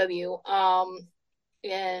AEW.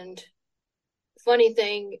 And funny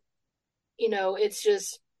thing, it's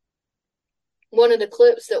just one of the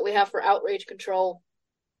clips that we have for Outrage Control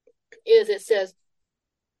is it says,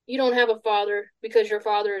 "You don't have a father because your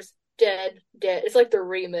father is dead, dead." It's like the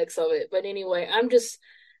remix of it. But anyway, I'm just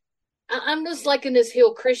liking this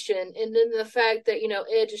heel Christian, and then the fact that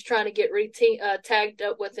Edge is trying to get tagged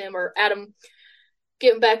up with him, or Adam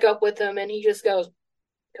getting back up with him, and he just goes,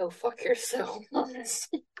 "Go fuck yourself."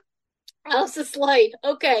 I was just like,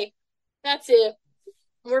 okay, that's it.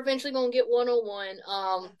 We're eventually gonna get 101.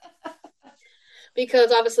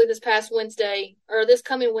 Because obviously this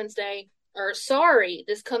coming Wednesday, or sorry,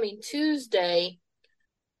 this coming Tuesday,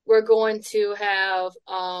 we're going to have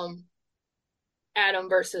Adam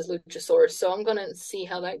versus Luchasaurus. So I'm gonna see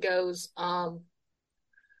how that goes. But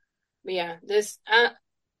yeah, this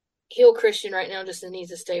heel Christian right now just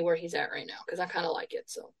needs to stay where he's at right now because I kind of like it.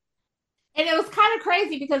 So. And it was kind of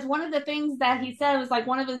crazy because one of the things that he said was like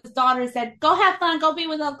one of his daughters said, "Go have fun, go be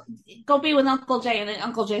with Uncle Jay," and then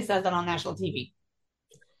Uncle Jay says that on national TV.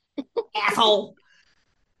 Asshole.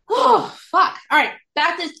 Oh fuck! All right,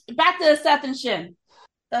 back to Seth and Shin.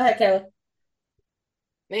 Go ahead, Kayla.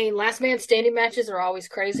 I mean, last man standing matches are always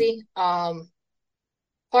crazy. Part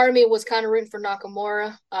of me was kind of rooting for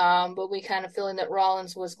Nakamura, but we kind of feeling that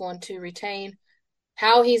Rollins was going to retain.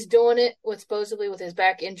 How he's doing it supposedly with his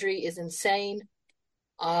back injury is insane.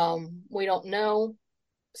 We don't know.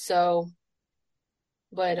 So,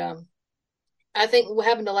 but I think what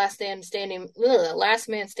happened to last man standing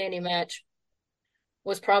match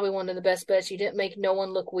was probably one of the best bets. You didn't make no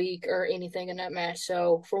one look weak or anything in that match.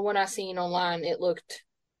 So, for what I seen online, it looked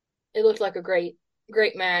like a great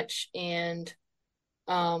match, and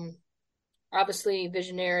obviously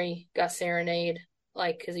Visionary got serenade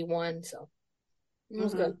because he won, so it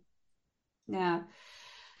was good. Yeah.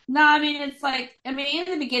 No, I mean it's like in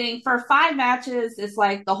the beginning for 5 matches, it's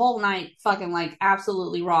like the whole night fucking like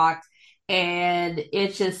absolutely rocked, and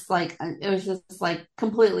it's just like it was just like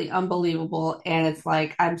completely unbelievable, and it's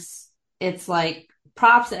like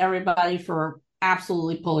props to everybody for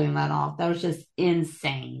absolutely pulling that off. That was just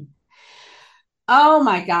insane. Oh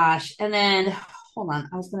my gosh. And then hold on,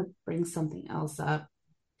 I was gonna bring something else up.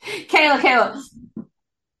 Kayla,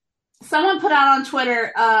 someone put out on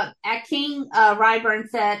Twitter, at King Ryburn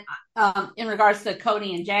said, in regards to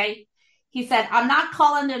Cody and Jay, he said, "I'm not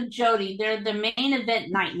calling them Jody. They're the main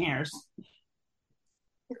event nightmares."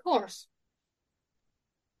 Of course.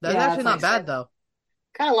 That's actually not bad, though.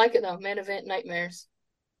 Kind of like it, though. Main event nightmares.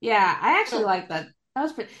 Yeah, I actually like that. That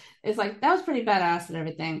was pretty badass and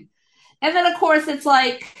everything. And then, of course, it's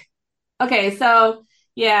like, okay, so,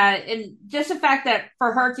 yeah, and just the fact that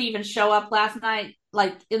for her to even show up last night,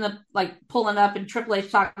 pulling up and Triple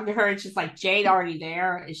H talking to her, it's just like Jade already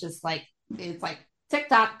there. It's like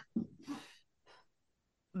TikTok.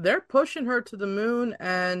 They're pushing her to the moon,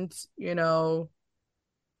 and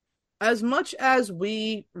as much as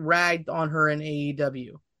we ragged on her in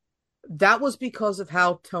AEW, that was because of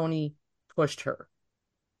how Tony pushed her.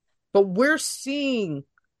 But we're seeing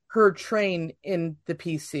her train in the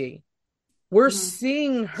PC. We're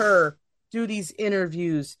seeing her do these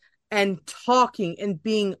interviews and talking and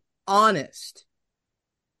being honest.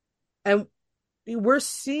 And we're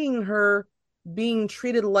seeing her being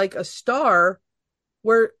treated like a star,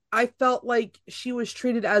 where I felt like she was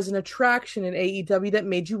treated as an attraction in AEW that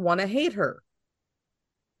made you want to hate her.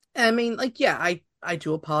 I mean, I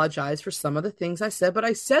do apologize for some of the things I said, but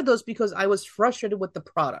I said those because I was frustrated with the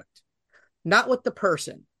product, not with the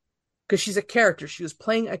person. Because she's a character. She was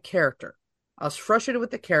playing a character. I was frustrated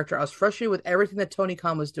with the character. I was frustrated with everything that Tony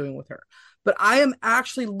Khan was doing with her. But I am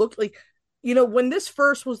actually when this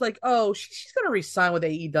first was like, oh, she's going to resign with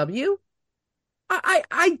AEW,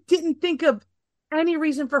 I didn't think of any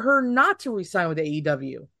reason for her not to resign with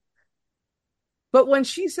AEW. But when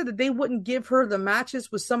she said that they wouldn't give her the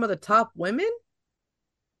matches with some of the top women,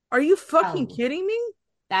 are you fucking kidding me?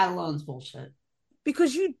 That alone's bullshit.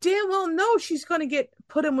 Because you damn well know she's going to get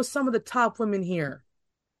put in with some of the top women here.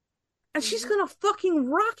 And she's going to fucking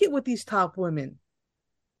rock it with these top women.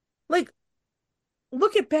 Like,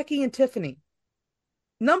 look at Becky and Tiffany.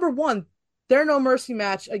 Number one, their No Mercy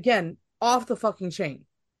match, again, off the fucking chain.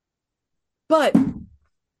 But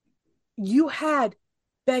you had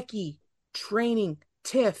Becky training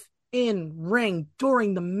Tiff in ring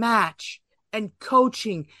during the match and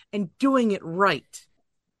coaching and doing it right.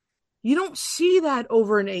 You don't see that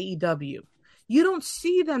over in AEW. You don't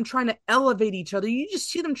see them trying to elevate each other. You just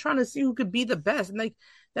see them trying to see who could be the best. And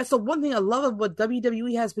That's the one thing I love of what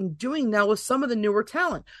WWE has been doing now with some of the newer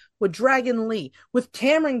talent, with Dragon Lee, with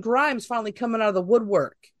Cameron Grimes finally coming out of the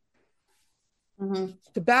woodwork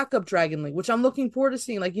to back up Dragon Lee, which I'm looking forward to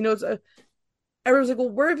seeing. Like, it's everyone's like, well,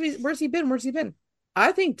 where's he been? Where's he been?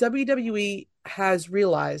 I think WWE has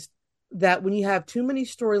realized that when you have too many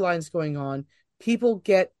storylines going on, people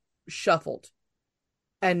get shuffled.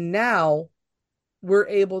 And now we're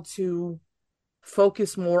able to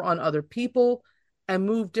focus more on other people and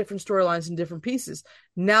move different storylines in different pieces.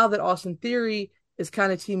 Now that Austin Theory is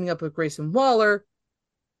kind of teaming up with Grayson Waller,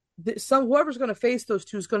 whoever's going to face those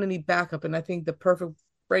two is going to need backup. And I think the perfect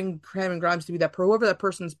bring Cameron Grimes to be that whoever that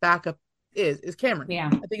person's backup is Cameron. Yeah.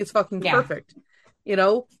 I think it's fucking perfect.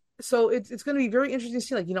 So it's going to be very interesting to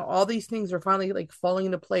see, like, all these things are finally like falling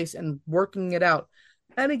into place and working it out.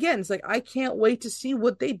 And again, it's like, I can't wait to see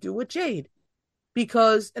what they do with Jade,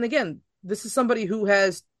 because, and again, this is somebody who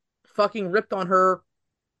has fucking ripped on her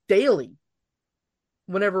daily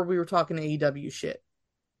whenever we were talking AEW shit.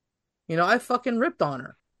 I fucking ripped on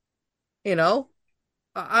her.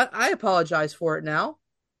 I apologize for it now,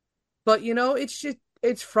 but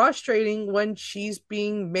it's frustrating when she's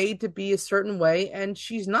being made to be a certain way and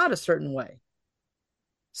she's not a certain way.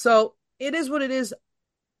 So it is what it is.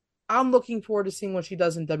 I'm looking forward to seeing what she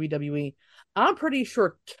does in WWE. I'm pretty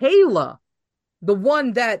sure Kayla, the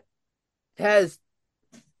one that has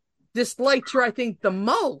disliked her, I think, the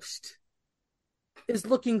most, is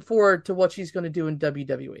looking forward to what she's going to do in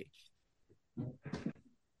WWE.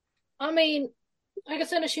 I mean, like I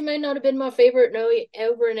said, she may not have been my favorite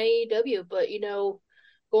over in AEW, but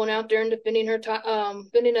going out there and defending her,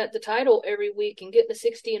 defending at the title every week and getting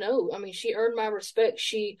to 60-0. I mean, she earned my respect.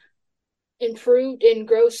 She improved and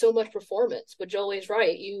grows so much performance. But Jolie's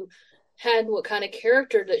right. You had what kind of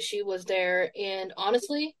character that she was there, and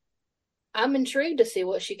honestly, I'm intrigued to see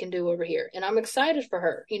what she can do over here, and I'm excited for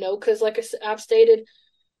her. Because like I've stated,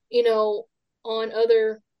 on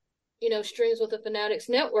other, streams with the Fanatics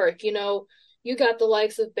Network, you got the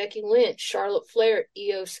likes of Becky Lynch, Charlotte Flair,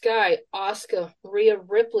 Io Sky, Asuka, Rhea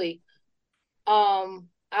Ripley. I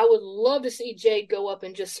would love to see Jade go up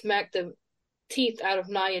and just smack the teeth out of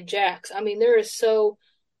Nia Jax. I mean, there is so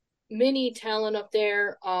many talent up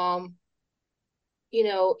there.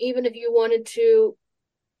 Even if you wanted to,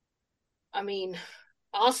 I mean,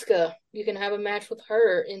 Asuka, you can have a match with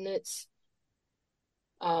her, and it's,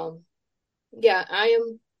 I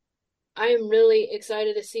am really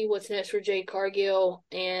excited to see what's next for Jade Cargill,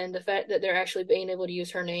 and the fact that they're actually being able to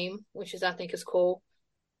use her name, which I think is cool.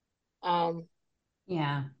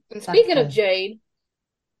 Yeah. And speaking of Jade,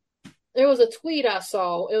 there was a tweet I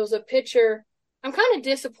saw. It was a picture. I'm kind of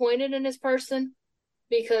disappointed in this person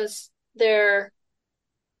because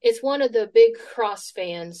it's one of the Big Cross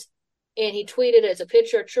fans, and he tweeted it's a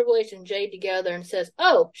picture of Triple H and Jade together and says,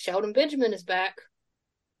 "Oh, Shelton Benjamin is back."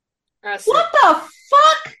 Said, what the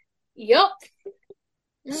fuck? Yup.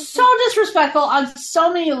 So disrespectful on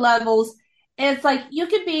so many levels. It's like, you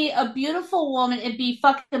could be a beautiful woman and be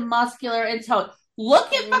fucking muscular and toned.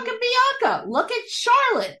 Look at fucking Bianca. Look at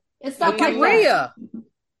Charlotte. It's not like Rhea.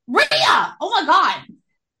 Oh my god.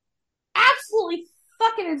 Absolutely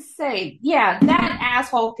fucking insane. Yeah, that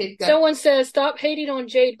asshole could go. Someone says, "Stop hating on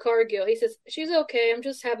Jade Cargill." He says, "She's okay. I'm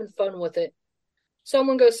just having fun with it."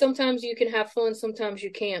 Someone goes, "Sometimes you can have fun, sometimes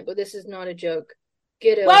you can't, but this is not a joke.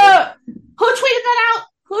 Get over it." Who tweeted that out?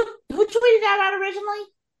 Who tweeted that out originally?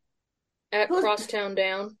 At Crosstown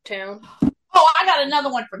Downtown. Oh, I got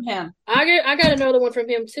another one from him. I got another one from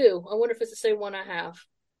him too. I wonder if it's the same one I have.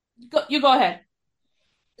 You go ahead.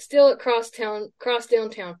 Still at Cross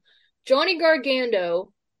Downtown. Johnny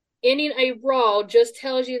Gargano ending a Raw just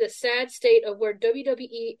tells you the sad state of where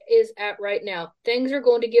WWE is at right now. Things are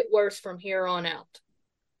going to get worse from here on out.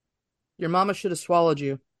 Your mama should have swallowed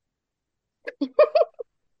you.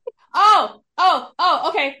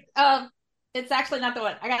 Okay. It's actually not the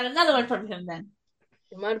one. I got another one from him then.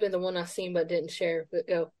 It might have been the one I seen but didn't share. But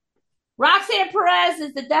go. Roxanne Perez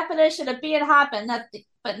is the definition of being hot,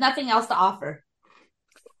 but nothing else to offer.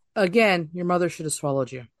 Again, your mother should have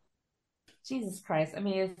swallowed you. Jesus Christ. I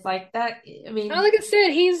mean, it's like that. I mean, like I said,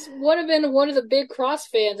 he's been one of the Big Cross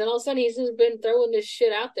fans, and all of a sudden he's just been throwing this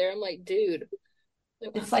shit out there. I'm like, dude.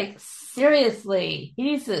 It's like, seriously. He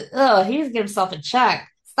needs to get himself a check.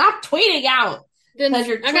 Stop tweeting out. Then I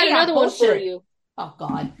got another one for you. Oh,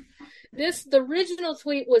 God. The original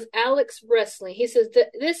tweet was Alex Wrestling. He says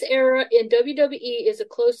that this era in WWE is the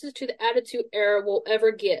closest to the Attitude Era we'll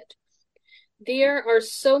ever get. There are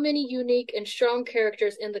so many unique and strong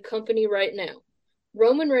characters in the company right now.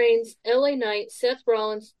 Roman Reigns, LA Knight, Seth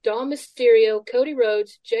Rollins, Dom Mysterio, Cody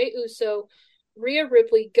Rhodes, Jey Uso, Rhea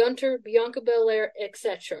Ripley, Gunter, Bianca Belair,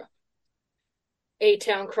 etc.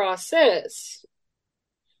 A-Town Cross says,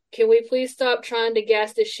 can we please stop trying to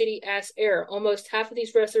gas this shitty ass era? Almost half of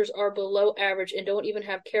these wrestlers are below average and don't even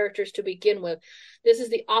have characters to begin with. This is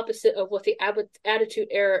the opposite of what the Attitude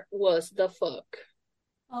Era was. The fuck?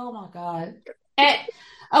 Oh my god.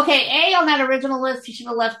 Okay, A, on that original list, he should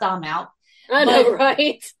have left Dom out. I know,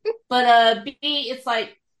 right? But B, it's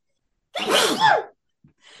like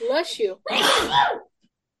bless you.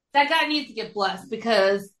 That guy needs to get blessed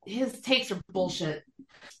because his takes are bullshit.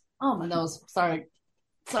 Oh, my nose. Sorry,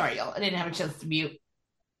 y'all. I didn't have a chance to mute.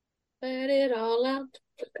 Let it all out.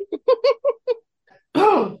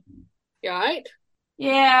 You alright?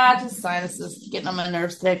 Yeah, just sinuses getting on my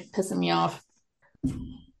nerves today, pissing me off.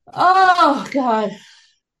 Oh, God.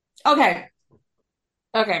 Okay.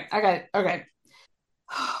 I got it. Okay.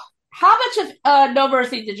 How much of No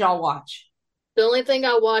Mercy did y'all watch? The only thing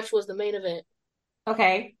I watched was the main event.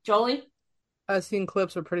 Okay. Jolie? I've seen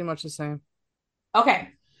clips are pretty much the same. Okay.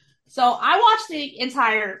 So I watched the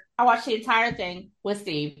entire thing with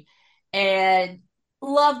Steve and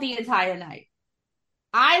loved the entire night.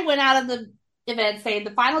 I went out of the event saying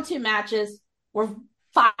the final 2 matches were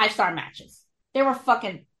 5-star matches. They were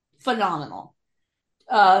fucking phenomenal.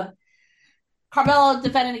 Carmella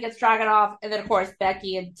defending against Dragunov, and then of course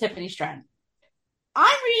Becky and Tiffany Stratton.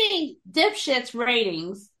 I'm reading Dipshit's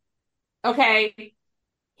ratings. Okay.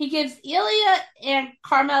 He gives Ilya and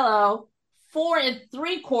Carmelo 4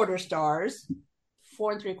 3/4 stars.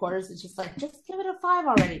 4 3/4 is just like, just give it a 5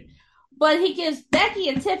 already. But he gives Becky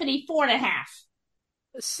and Tiffany 4.5.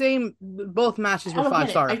 Same, both matches were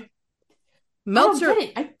 5-star. Meltzer,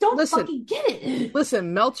 I don't fucking get it.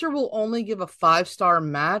 Listen, Meltzer will only give a 5-star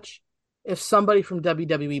match if somebody from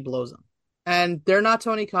WWE blows him. And they're not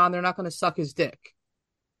Tony Khan. They're not going to suck his dick.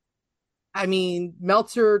 I mean,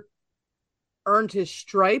 Meltzer earned his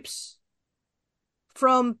stripes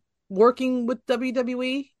from working with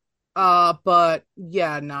WWE. But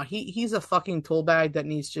yeah, no, he's a fucking tool bag that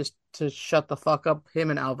needs just to shut the fuck up,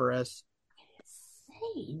 him and Alvarez.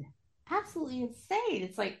 Insane. Absolutely insane.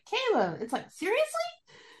 It's like, Kayla, it's like, seriously?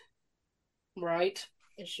 Right.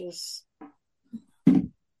 It's just, I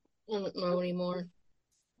don't know anymore.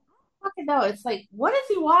 I fucking know. It's like, what is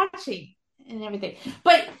he watching and everything?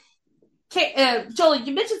 But Jolie,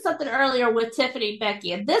 you mentioned something earlier with Tiffany and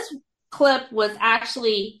Becky, and this clip was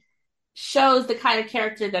actually shows the kind of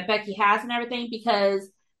character that Becky has and everything, because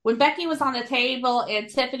when Becky was on the table and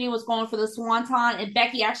Tiffany was going for the swanton, and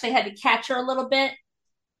Becky actually had to catch her a little bit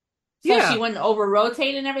so she wouldn't over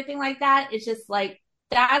rotate and everything like that. It's just like,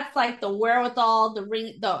 that's like the wherewithal,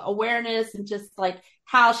 the awareness, and just like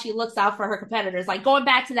how she looks out for her competitors. Like going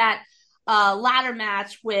back to that ladder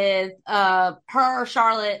match with her,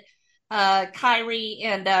 Charlotte, Kyrie,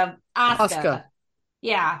 and Asuka.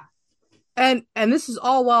 Yeah. And this is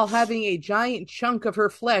all while having a giant chunk of her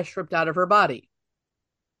flesh ripped out of her body.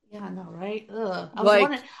 Yeah, I know, right? Ugh.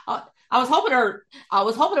 I was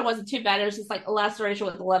hoping it wasn't too bad. It was just like a laceration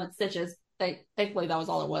with 11 stitches. Thankfully, that was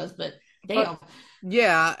all it was. But damn.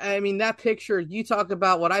 Yeah, I mean, that picture, you talk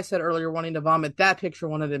about what I said earlier, wanting to vomit. That picture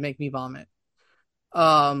wanted to make me vomit.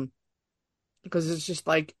 Because it's just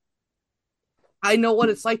like, I know what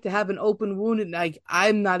it's like to have an open wound, and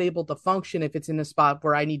I'm not able to function if it's in a spot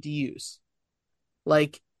where I need to use.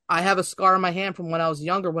 Like, I have a scar on my hand from when I was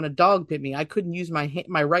younger when a dog bit me. I couldn't use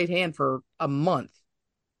my right hand for a month.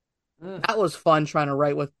 That was fun trying to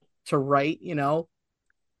write, you know.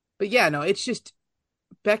 But yeah, no, it's just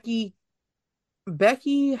Becky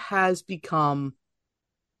has become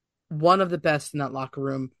one of the best in that locker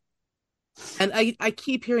room. And I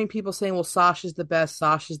keep hearing people saying, well, Sasha's the best,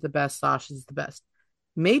 Sasha's the best, Sasha's the best.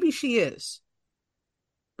 Maybe she is.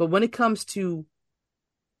 But when it comes to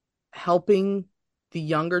helping the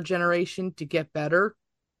younger generation to get better,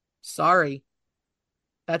 sorry,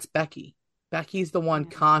 that's Becky. Becky's the one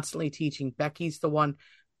constantly teaching. Becky's the one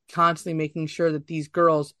constantly making sure that these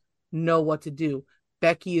girls know what to do.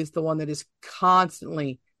 Becky is the one that is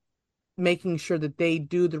constantly making sure that they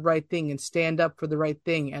do the right thing and stand up for the right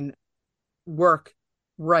thing and work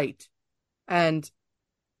right. And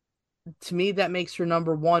to me, that makes her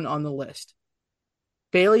number one on the list.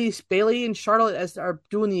 Bayley and Charlotte are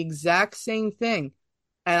doing the exact same thing.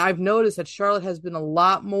 And I've noticed that Charlotte has been a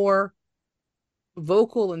lot more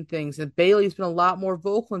vocal in things, and Bayley's been a lot more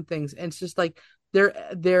vocal in things. And it's just like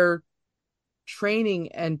they're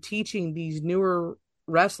training and teaching these newer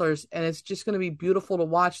wrestlers, and it's just going to be beautiful to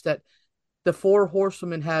watch that the 4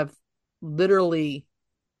 horsewomen have literally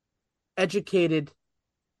educated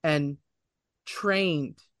and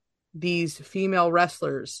trained these female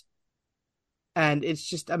wrestlers And it's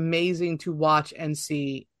just amazing to watch and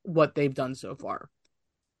see what they've done so far.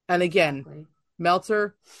 And again, Exactly.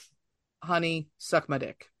 Meltzer, honey, suck my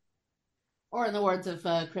dick. Or in the words of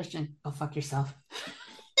Christian, go fuck yourself.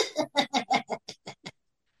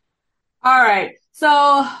 All right.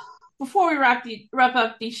 So before we wrap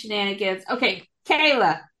up these shenanigans, okay,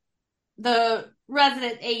 Kayla, the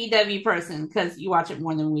resident AEW person, because you watch it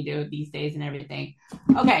more than we do these days and everything.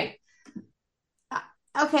 Okay.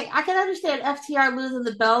 Okay, I can understand FTR losing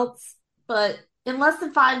the belts, but in less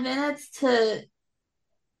than 5 minutes to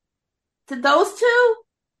those two?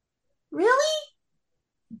 Really?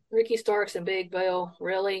 Ricky Starks and Big Bill,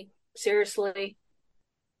 really? Seriously?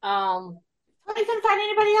 Tony couldn't find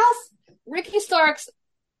anybody else? Ricky Starks,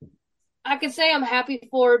 I can say I'm happy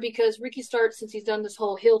for because Ricky Starks, since he's done this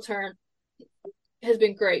whole heel turn, has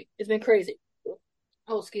been great. It's been crazy.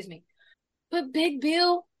 Oh, excuse me. But Big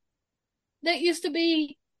Bill, that used to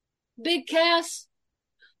be Big Cass,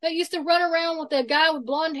 that used to run around with that guy with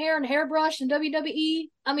blonde hair and hairbrush in WWE.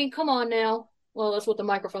 I mean, come on now. Well, that's what the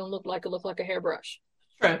microphone looked like. It looked like a hairbrush.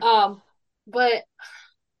 True. But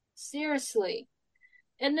seriously.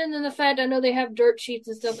 And then the fact I know they have dirt sheets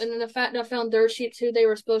and stuff, and then the fact I found dirt sheets who they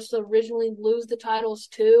were supposed to originally lose the titles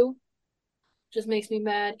to just makes me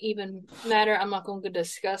mad. Even madder. I'm not going to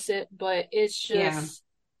discuss it, but it's just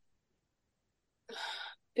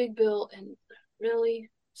Big Bill and really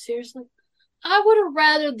seriously, I would have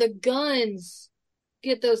rather the Guns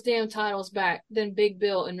get those damn titles back than Big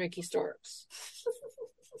Bill and Ricky Starks.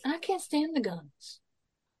 I can't stand the Guns.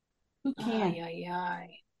 Who can? Ay.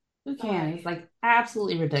 Who can? It's like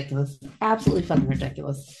absolutely ridiculous. Absolutely fucking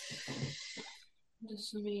ridiculous.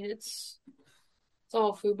 It's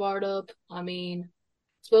all foobarred up. I mean,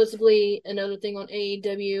 supposedly another thing on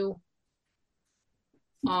AEW.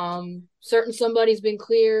 Certain somebody's been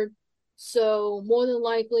cleared. So more than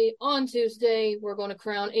likely on Tuesday, we're going to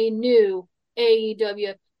crown a new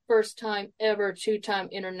AEW first time ever 2-time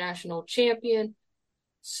international champion.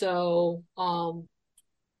 So, I'm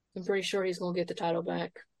pretty sure he's going to get the title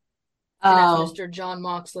back. And that's Mr. John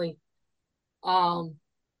Moxley. But I'll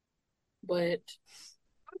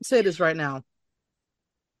say this right now.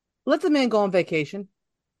 Let the man go on vacation.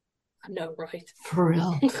 I know, right? For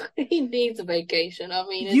real. He needs a vacation. I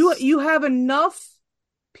mean, you have enough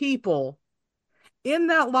people in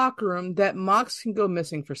that locker room that Mox can go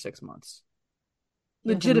missing for 6 months.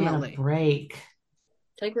 Legitimately. Break.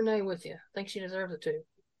 Take Renee with you. I think she deserves it too.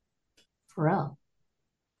 For real.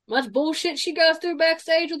 Much bullshit she goes through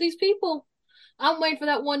backstage with these people. I'm waiting for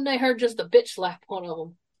that one day her just to bitch slap one of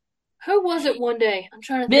them. Who was it one day? I'm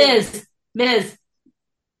trying to think. Miz.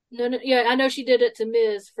 No, yeah, I know she did it to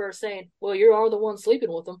Miz for saying, well, you are the one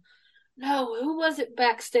sleeping with them. No, who was it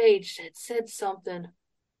backstage that said something?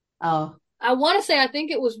 Oh. I want to say, I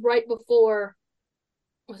think it was right before,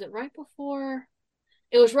 was it right before?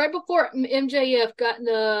 It was right before MJF got in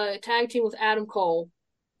the tag team with Adam Cole.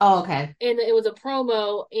 Oh, okay. And it was a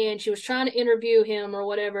promo, and she was trying to interview him or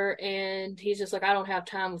whatever, and he's just like, I don't have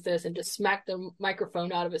time with this, and just smacked the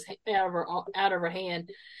microphone out of her hand.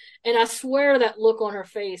 And I swear that look on her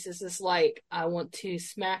face is just like, I want to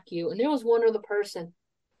smack you. And there was one other person.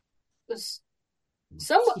 It was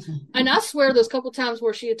someone, and I swear there's a couple times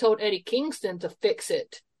where she had told Eddie Kingston to fix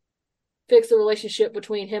the relationship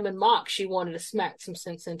between him and Mox. She wanted to smack some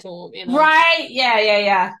sense into him, you know? Right?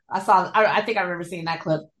 Yeah. I think I remember seeing that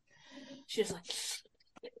clip. She's like,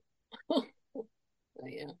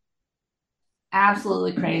 yeah.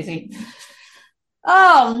 Absolutely crazy.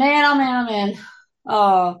 Oh man.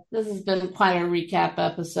 Oh, this has been quite a recap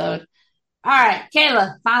episode. All right,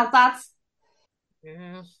 Kayla, final thoughts?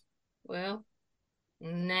 Yeah. Well,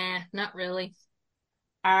 nah, not really.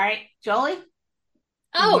 All right, Jolie?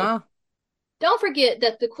 Oh, No. Don't forget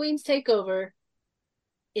that the Queen's Takeover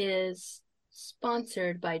is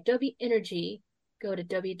sponsored by W Energy. Go to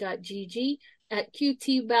w.gg at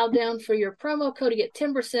QT Bow Down for your promo code to get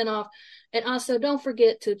 10% off. And also don't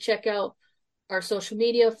forget to check out our social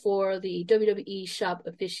media for the WWE Shop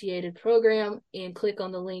Officiated program and click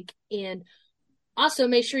on the link. And also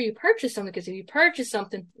make sure you purchase something, because if you purchase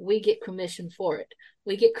something, we get commission for it.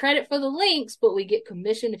 We get credit for the links, but we get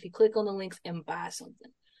commission if you click on the links and buy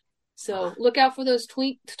something. So look out for those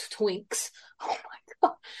twinks. Oh my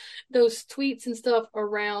God. Those tweets and stuff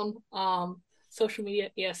around social media.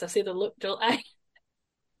 Yes, I see the look.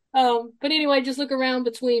 But anyway, just look around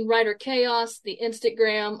between Rider Chaos, the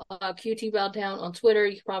Instagram, QT Bow Down on Twitter.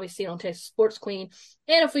 You can probably see it on Texas Sports Queen.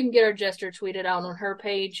 And if we can get our Jester tweeted out on her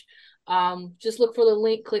page, just look for the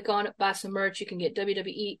link, click on it, buy some merch. You can get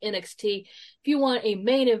WWE, NXT. If you want a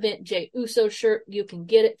main event Jey Uso shirt, you can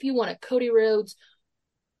get it. If you want a Cody Rhodes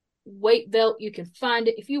weight belt. You can find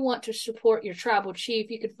it. If you want to support your tribal chief,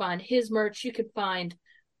 you can find his merch. You can find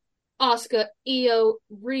Asuka, Io,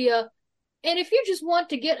 Rhea. And if you just want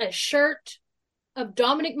to get a shirt of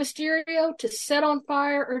Dominic Mysterio to set on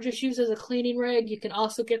fire or just use as a cleaning rag, you can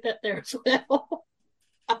also get that there as well.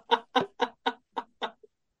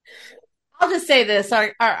 I'll just say this: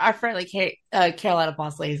 our friendly Carolina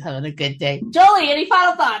boss lady is having a good day. Jolie, any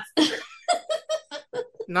final thoughts?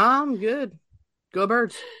 Nah, I'm good. Go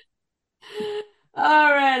Birds.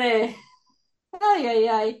 Alrighty.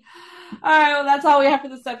 All right, well, that's all we have for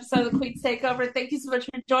this episode of the Queen's Takeover. Thank you so much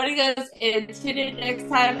for joining us, and tune in next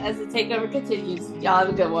time as the takeover continues. Y'all have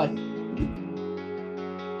a good one.